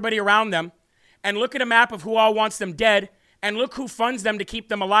map of everybody around them, and look at a map of who all wants them dead, and look who funds them to keep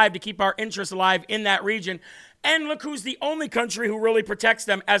them alive, to keep our interests alive in that region, and look who's the only country who really protects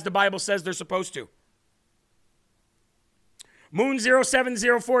them as the Bible says they're supposed to.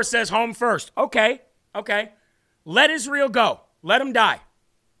 Moon0704 says home first. Okay. Let Israel go. Let them die.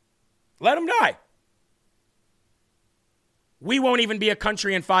 Let them die. We won't even be a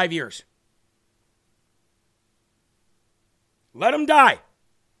country in 5 years. Let them die.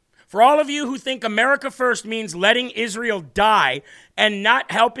 For all of you who think America first means letting Israel die and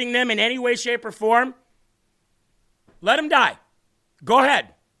not helping them in any way, shape, or form, let them die. Go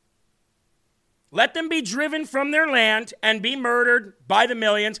ahead. Let them be driven from their land and be murdered by the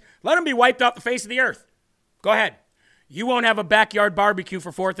millions. Let them be wiped off the face of the earth. Go ahead. You won't have a backyard barbecue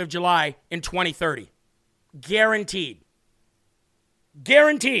for 4th of July in 2030. Guaranteed.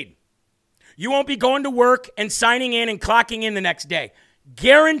 Guaranteed. You won't be going to work and signing in and clocking in the next day.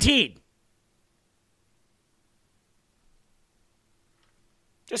 Guaranteed.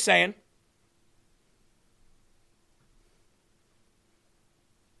 Just saying.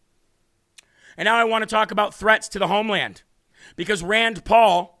 And now I want to talk about threats to the homeland, because Rand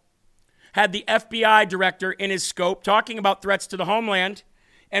Paul had the FBI director in his scope talking about threats to the homeland.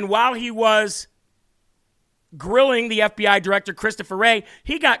 And while he was grilling the FBI director, Christopher Wray,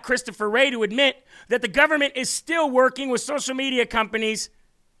 he got Christopher Wray to admit that the government is still working with social media companies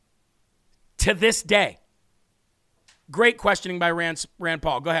to this day. Great questioning by Rand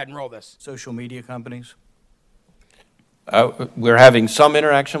Paul. Go ahead and roll this. Social media companies? We're having some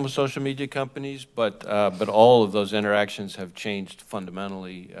interaction with social media companies, but all of those interactions have changed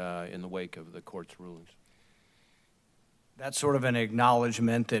fundamentally in the wake of the court's rulings. That's sort of an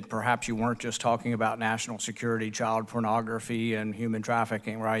acknowledgement that perhaps you weren't just talking about national security, child pornography, and human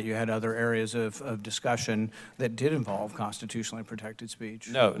trafficking, right? You had other areas of discussion that did involve constitutionally protected speech.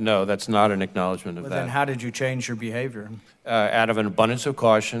 No, that's not an acknowledgement of that. Then how did you change your behavior? Out of an abundance of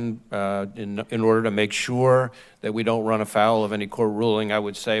caution, in order to make sure that we don't run afoul of any court ruling. I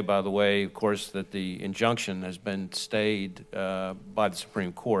would say, by the way, of course, that the injunction has been stayed by the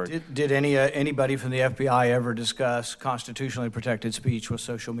Supreme Court. Did anybody from the FBI ever discuss constitutionally protected speech with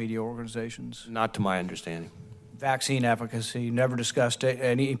social media organizations? Not to my understanding. Vaccine efficacy, never discussed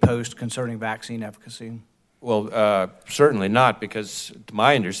any post concerning vaccine efficacy? Well, certainly not, because to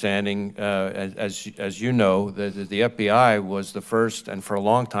my understanding, as you know, the FBI was the first and for a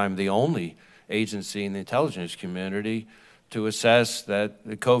long time the only agency in the intelligence community to assess that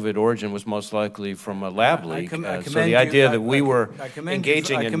the COVID origin was most likely from a lab leak. So the idea that we were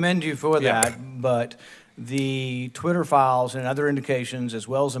engaging in... I commend you for that, but The Twitter files and other indications, as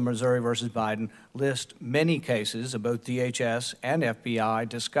well as the Missouri versus Biden, list many cases of both DHS and FBI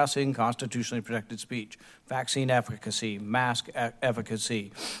discussing constitutionally protected speech, vaccine efficacy, mask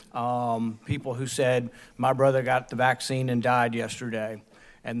efficacy, people who said, my brother got the vaccine and died yesterday.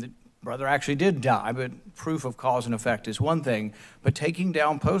 And the brother actually did die, but proof of cause and effect is one thing. But taking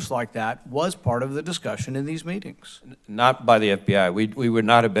down posts like that was part of the discussion in these meetings. Not by the FBI. We would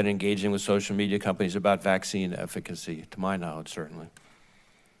not have been engaging with social media companies about vaccine efficacy, to my knowledge, certainly.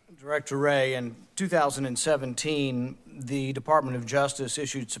 Director Wray, in 2017, the Department of Justice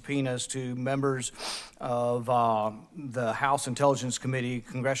issued subpoenas to members of the House Intelligence Committee,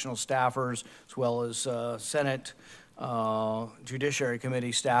 congressional staffers, as well as Senate Judiciary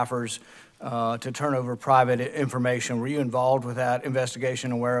Committee staffers to turn over private information. Were you involved with that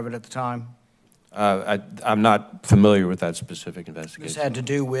investigation, aware of it at the time? I'm not familiar with that specific investigation. This had to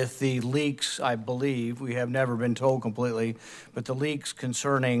do with the leaks, I believe. We have never been told completely, but the leaks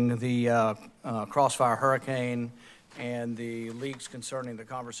concerning the Crossfire Hurricane and the leaks concerning the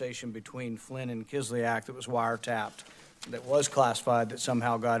conversation between Flynn and Kislyak that was wiretapped, that was classified, that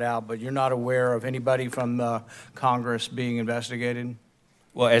somehow got out, but you're not aware of anybody from Congress being investigated?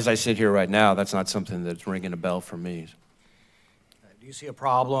 Well, as I sit here right now, that's not something that's ringing a bell for me. Do you see a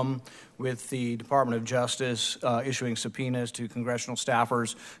problem with the Department of Justice issuing subpoenas to congressional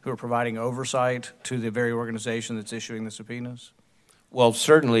staffers who are providing oversight to the very organization that's issuing the subpoenas? Well,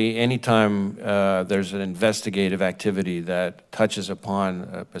 certainly, anytime there's an investigative activity that touches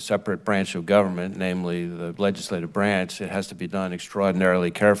upon a separate branch of government, namely the legislative branch, it has to be done extraordinarily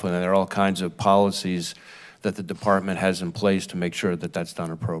carefully, and there are all kinds of policies that the department has in place to make sure that that's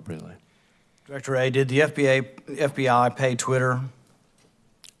done appropriately. Director A, did the FBI pay Twitter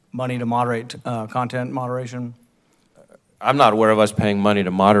money to moderate content moderation? I'm not aware of us paying money to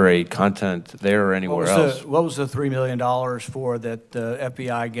moderate content there or anywhere else. What was the $3 million for that the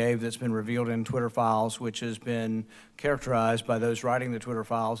FBI gave that's been revealed in Twitter files, which has been characterized by those writing the Twitter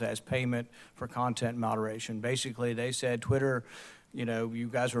files as payment for content moderation? Basically, they said Twitter, you know, you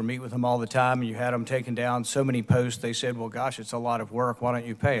guys were meeting with them all the time and you had them taking down so many posts. They said, well, gosh, it's a lot of work. Why don't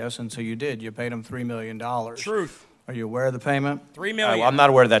you pay us? And so you did. You paid them $3 million. Truth. Are you aware of the payment? $3 million. I'm not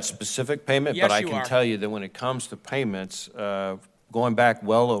aware of that specific payment, Yes, but I you can are. tell you that when it comes to payments, going back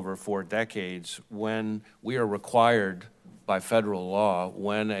well over 4 decades, when we are required by federal law,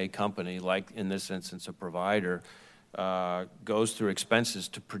 when a company, like in this instance a provider, goes through expenses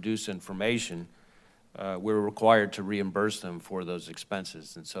to produce information, we're required to reimburse them for those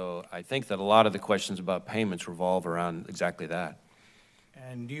expenses. And so I think that a lot of the questions about payments revolve around exactly that.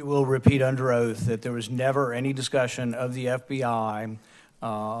 And you will repeat under oath that there was never any discussion of the FBI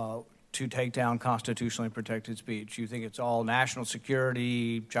to take down constitutionally protected speech. You think it's all national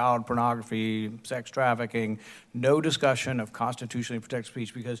security, child pornography, sex trafficking, no discussion of constitutionally protected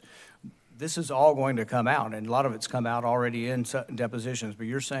speech, because this is all going to come out, and a lot of it's come out already in depositions, but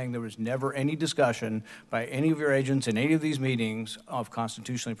you're saying there was never any discussion by any of your agents in any of these meetings of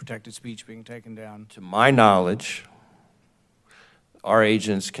constitutionally protected speech being taken down? To my knowledge, our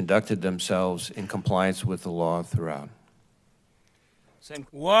agents conducted themselves in compliance with the law throughout.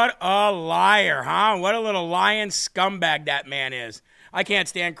 What a liar, huh? What a little lying scumbag that man is. I can't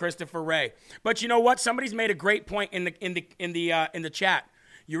stand Christopher Wray. But you know what? Somebody's made a great point in the chat.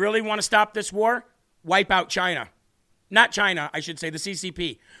 You really want to stop this war? Wipe out China. Not China, I should say, the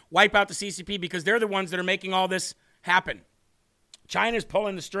CCP. Wipe out the CCP because they're the ones that are making all this happen. China's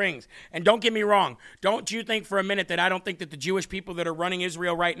pulling the strings. And don't get me wrong. Don't you think for a minute that I don't think that the Jewish people that are running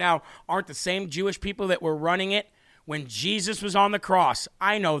Israel right now aren't the same Jewish people that were running it when Jesus was on the cross.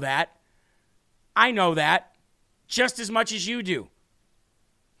 I know that. I know that just as much as you do.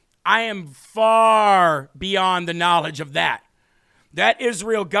 I am far beyond the knowledge of that. That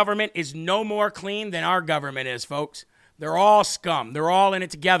Israel government is no more clean than our government is, folks. They're all scum. They're all in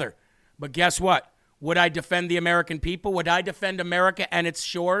it together. But guess what? Would I defend the American people? Would I defend America and its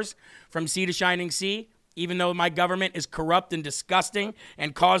shores from sea to shining sea, even though my government is corrupt and disgusting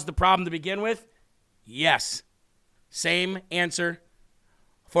and caused the problem to begin with? Yes. Same answer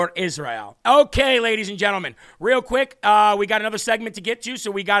for Israel. Okay, ladies and gentlemen, real quick, we got another segment to get to, so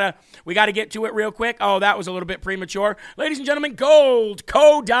we gotta get to it real quick. Oh, that was a little bit premature. Ladies and gentlemen,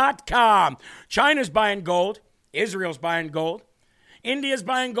 goldco.com. China's buying gold. Israel's buying gold. India's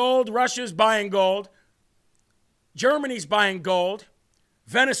buying gold. Russia's buying gold. Germany's buying gold.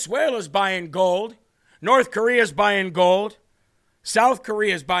 Venezuela's buying gold. North Korea's buying gold. South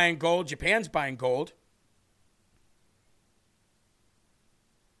Korea's buying gold. Japan's buying gold.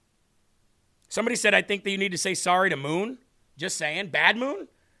 Somebody said, I think that you need to say sorry to Moon. Just saying. Bad Moon?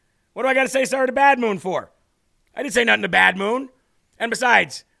 What do I got to say sorry to Bad Moon for? I didn't say nothing to Bad Moon. And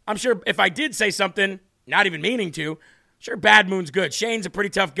besides, I'm sure if I did say something, not even meaning to, sure Bad Moon's good. Shane's a pretty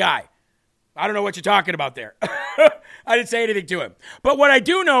tough guy. I don't know what you're talking about there. I didn't say anything to him. But what I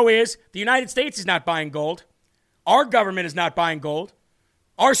do know is the United States is not buying gold. Our government is not buying gold.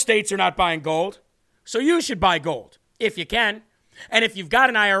 Our states are not buying gold. So you should buy gold if you can. And if you've got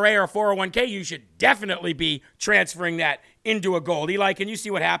an IRA or a 401k, you should definitely be transferring that into a gold. Eli, can you see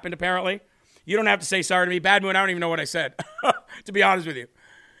what happened apparently? You don't have to say sorry to me. Bad Moon, I don't even know what I said, to be honest with you.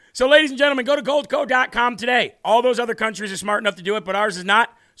 So ladies and gentlemen, go to goldco.com today. All those other countries are smart enough to do it, but ours is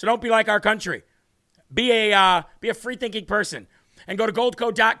not. So don't be like our country. Be a free-thinking person. And go to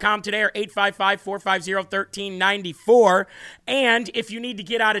goldco.com today or 855-450-1394. And if you need to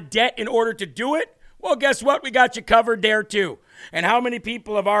get out of debt in order to do it, well, guess what? We got you covered there too. And how many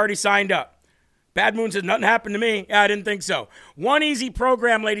people have already signed up? Bad Moon says, nothing happened to me. Yeah, I didn't think so. One easy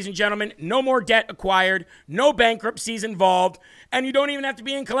program, ladies and gentlemen. No more debt acquired. No bankruptcies involved. And you don't even have to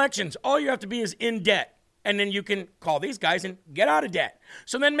be in collections. All you have to be is in debt. And then you can call these guys and get out of debt.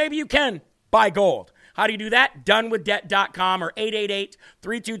 So then maybe you can buy gold. How do you do that? Donewithdebt.com or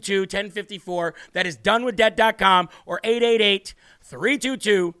 888-322-1054. That is donewithdebt.com or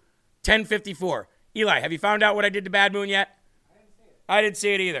 888-322-1054. Eli, have you found out what I did to Bad Moon yet? I didn't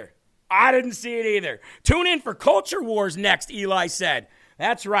see it either. Tune in for Culture Wars next, Eli said.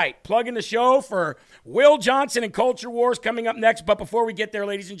 That's right. Plugging the show for Will Johnson and Culture Wars coming up next. But before we get there,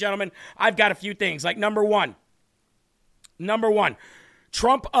 ladies and gentlemen, I've got a few things. Like number one,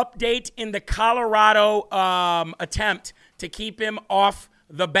 Trump update in the Colorado attempt to keep him off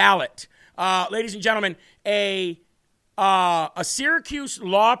the ballot. Ladies and gentlemen, a Syracuse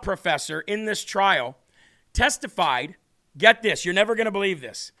law professor in this trial testified, get this, you're never going to believe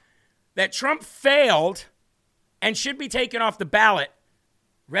this, that Trump failed and should be taken off the ballot.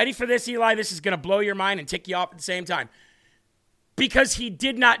 Ready for this, Eli? This is going to blow your mind and tick you off at the same time. Because he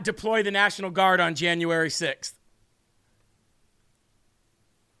did not deploy the National Guard on January 6th.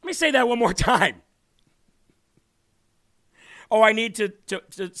 Let me say that one more time. Oh, I need to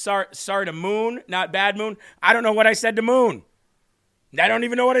sorry to Moon, not Bad Moon. I don't know what I said to Moon. I don't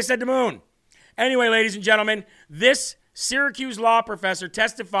even know what I said to Moon. Anyway, ladies and gentlemen, this Syracuse law professor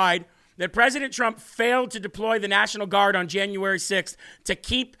testified that President Trump failed to deploy the National Guard on January 6th to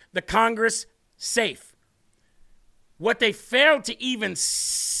keep the Congress safe. What they failed to even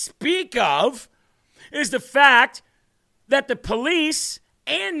speak of is the fact that the police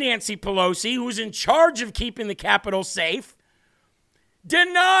and Nancy Pelosi, who's in charge of keeping the Capitol safe,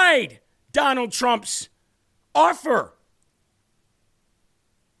 denied Donald Trump's offer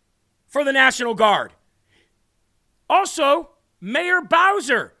for the National Guard. Also, Muriel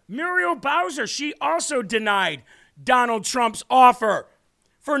Bowser, she also denied Donald Trump's offer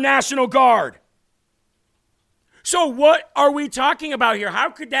for National Guard. So what are we talking about here? How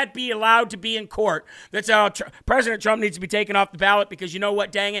could that be allowed to be in court? That's how President Trump needs to be taken off the ballot because you know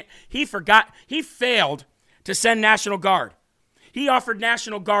what, dang it? He failed to send National Guard. He offered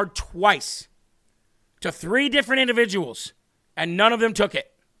National Guard twice to 3 different individuals, and none of them took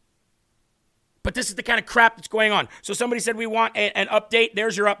it. But this is the kind of crap that's going on. So somebody said we want an update.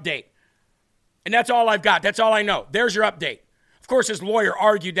 There's your update. And that's all I've got. That's all I know. There's your update. Of course, his lawyer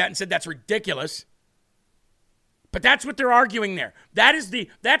argued that and said that's ridiculous. But that's what they're arguing there. That's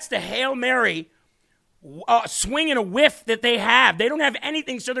the Hail Mary swing and a whiff that they have. They don't have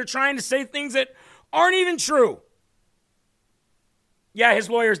anything, so they're trying to say things that aren't even true. Yeah, his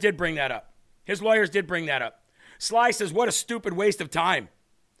lawyers did bring that up. Sly says, what a stupid waste of time.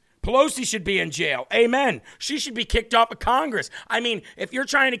 Pelosi should be in jail. Amen. She should be kicked off of Congress. I mean, if you're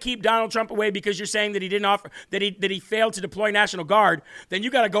trying to keep Donald Trump away because you're saying that he didn't offer, that he failed to deploy National Guard, then you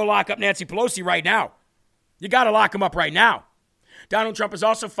got to go lock up Nancy Pelosi right now. You got to lock him up right now. Donald Trump has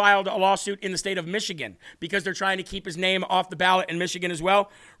also filed a lawsuit in the state of Michigan because they're trying to keep his name off the ballot in Michigan as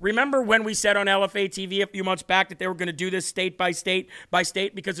well. Remember when we said on LFA TV a few months back that they were going to do this state by state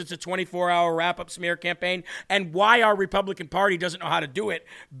because it's a 24-hour wrap-up smear campaign? And why our Republican Party doesn't know how to do it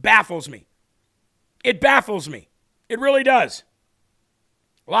baffles me. It baffles me. It really does.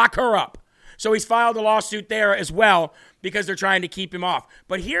 Lock her up. So he's filed a lawsuit there as well because they're trying to keep him off.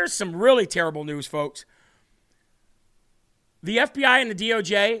 But here's some really terrible news, folks. The FBI and the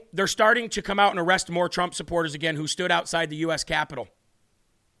DOJ, they're starting to come out and arrest more Trump supporters again who stood outside the U.S. Capitol.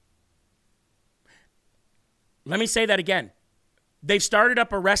 Let me say that again. They've started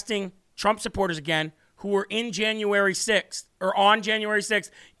up arresting Trump supporters again who were in January 6th or on January 6th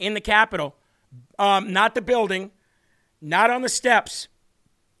in the Capitol. Not the building, not on the steps.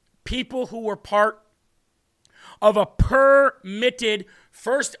 People who were part of a permitted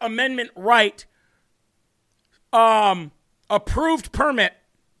First Amendment right approved permit,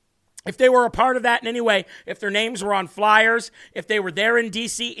 if they were a part of that in any way, if their names were on flyers, if they were there in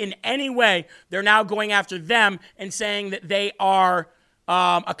D.C. in any way, they're now going after them and saying that they are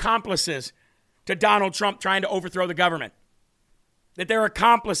accomplices to Donald Trump trying to overthrow the government, that they're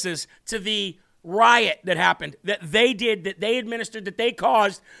accomplices to the riot that happened, that they did, that they administered, that they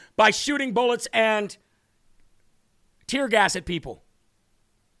caused by shooting bullets and tear gas at people.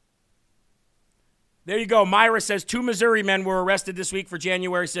 There you go. Myra says 2 Missouri men were arrested this week for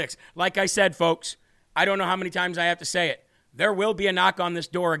January 6th. Like I said, folks, I don't know how many times I have to say it. There will be a knock on this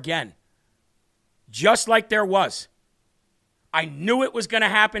door again. Just like there was. I knew it was going to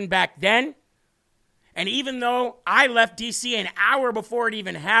happen back then. And even though I left D.C. an hour before it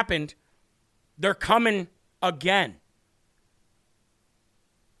even happened, they're coming again.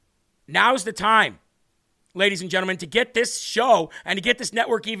 Now's the time, ladies and gentlemen, to get this show and to get this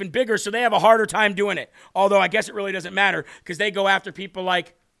network even bigger so they have a harder time doing it. Although I guess it really doesn't matter because they go after people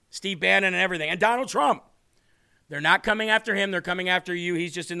like Steve Bannon and everything. And Donald Trump. They're not coming after him. They're coming after you.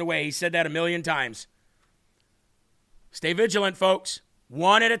 He's just in the way. He said that 1,000,000 times. Stay vigilant, folks.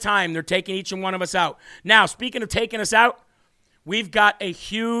 One at a time. They're taking each and one of us out. Now, speaking of taking us out, we've got a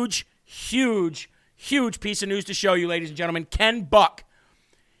huge piece of news to show you, ladies and gentlemen. Ken Buck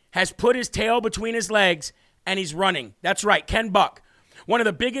has put his tail between his legs and he's running. That's right, Ken Buck. One of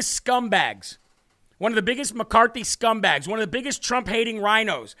the biggest scumbags. One of the biggest McCarthy scumbags. One of the biggest Trump-hating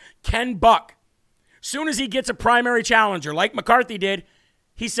rhinos. Ken Buck. Soon as he gets a primary challenger, like McCarthy did,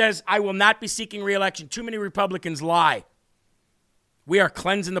 he says, I will not be seeking re-election. Too many Republicans lie. We are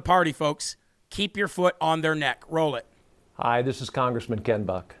cleansing the party, folks. Keep your foot on their neck. Roll it. Hi, this is Congressman Ken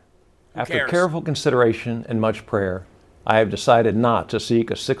Buck. After cares? careful consideration and much prayer, I have decided not to seek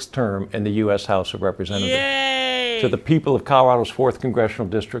a 6th term in the U.S. House of Representatives. Yay! To the people of Colorado's 4th Congressional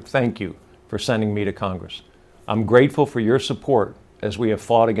District, thank you for sending me to Congress. I'm grateful for your support as we have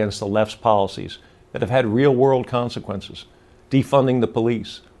fought against the left's policies that have had real-world consequences, defunding the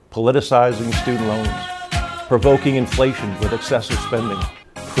police, politicizing student loans, provoking inflation with excessive spending,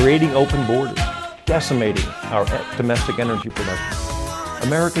 creating open borders, decimating our domestic energy production.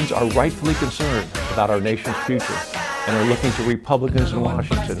 Americans are rightfully concerned about our nation's future and are looking to Republicans in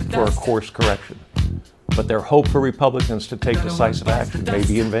Washington for a course correction. But their hope for Republicans to take decisive action may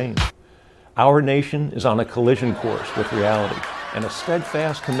be in vain. Our nation is on a collision course with reality, and a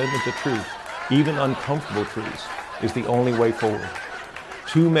steadfast commitment to truth, even uncomfortable truths, is the only way forward.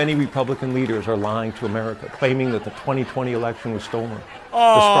 Too many Republican leaders are lying to America, claiming that the 2020 election was stolen,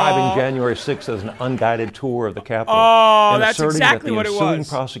 describing January 6th as an unguided tour of the Capitol, and that's asserting exactly that what the it ensuing was.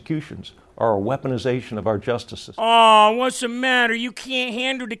 prosecutions are a weaponization of our justice system. Oh, what's the matter? You can't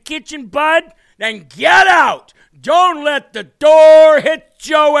handle the kitchen, bud? Then get out! Don't let the door hit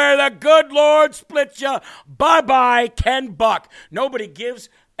you where the good Lord splits you. Bye-bye, Ken Buck. Nobody gives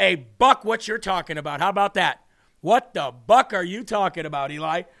a buck what you're talking about. How about that? What the buck are you talking about,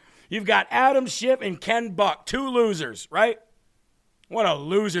 Eli? You've got Adam Schiff and Ken Buck, 2 losers, right? What a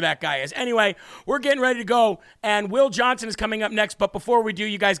loser that guy is. Anyway, we're getting ready to go, and Will Johnson is coming up next. But before we do,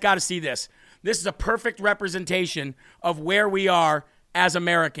 you guys got to see this. This is a perfect representation of where we are as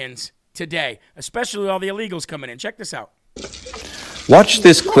Americans today, especially with all the illegals coming in. Check this out. Watch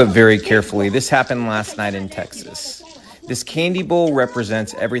this clip very carefully. This happened last night in Texas. This candy bowl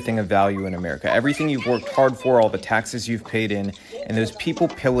represents everything of value in America. Everything you've worked hard for, all the taxes you've paid in, and those people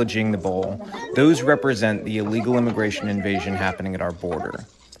pillaging the bowl, those represent the illegal immigration invasion happening at our border.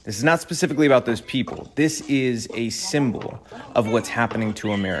 This is not specifically about those people. This is a symbol of what's happening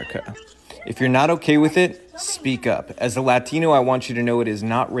to America. If you're not okay with it, speak up. As a Latino, I want you to know it is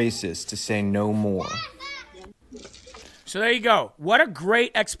not racist to say no more. So there you go. What a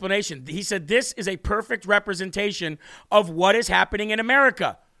great explanation. He said this is a perfect representation of what is happening in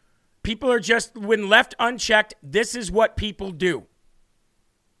America. People are just, when left unchecked, this is what people do.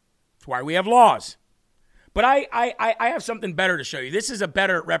 That's why we have laws. But I have something better to show you. This is a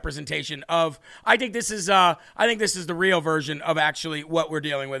better representation of, I think this is the real version of actually what we're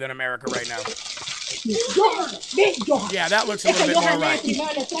dealing with in America right now. Yeah, that looks a little bit more right.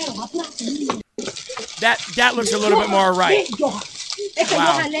 That looks a little bit more right.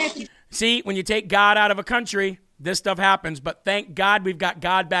 Wow. See, when you take God out of a country, this stuff happens. But thank God we've got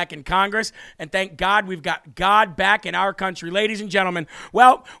God back in Congress, and thank God we've got God back in our country. Ladies and gentlemen,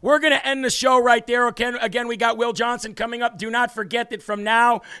 well, we're going to end the show right there. Again, we got Will Johnson coming up. Do not forget that from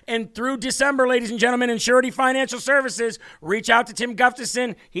now and through December, ladies and gentlemen, in Surety Financial Services, reach out to Tim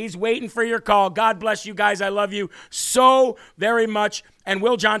Gustafson. He's waiting for your call. God bless you guys. I love you so very much. And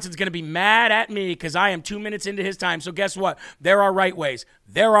Will Johnson's going to be mad at me because I am 2 minutes into his time. So guess what? There are right ways.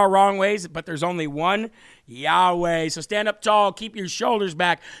 There are wrong ways, but there's only one Yahweh. So stand up tall, keep your shoulders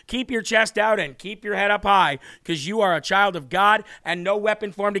back, keep your chest out, and keep your head up high because you are a child of God and no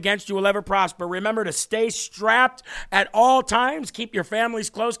weapon formed against you will ever prosper. Remember to stay strapped at all times. Keep your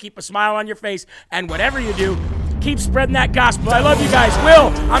families close. Keep a smile on your face. And whatever you do, keep spreading that gospel. I love you guys. Will,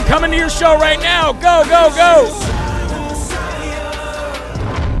 I'm coming to your show right now. Go, go, go.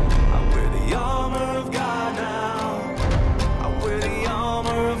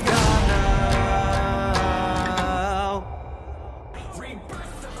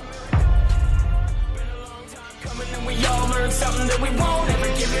 Something that we won't ever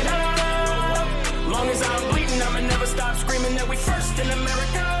give it up. Long as I'm bleeding, I'ma never stop screaming that we first in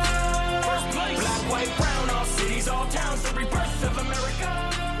America.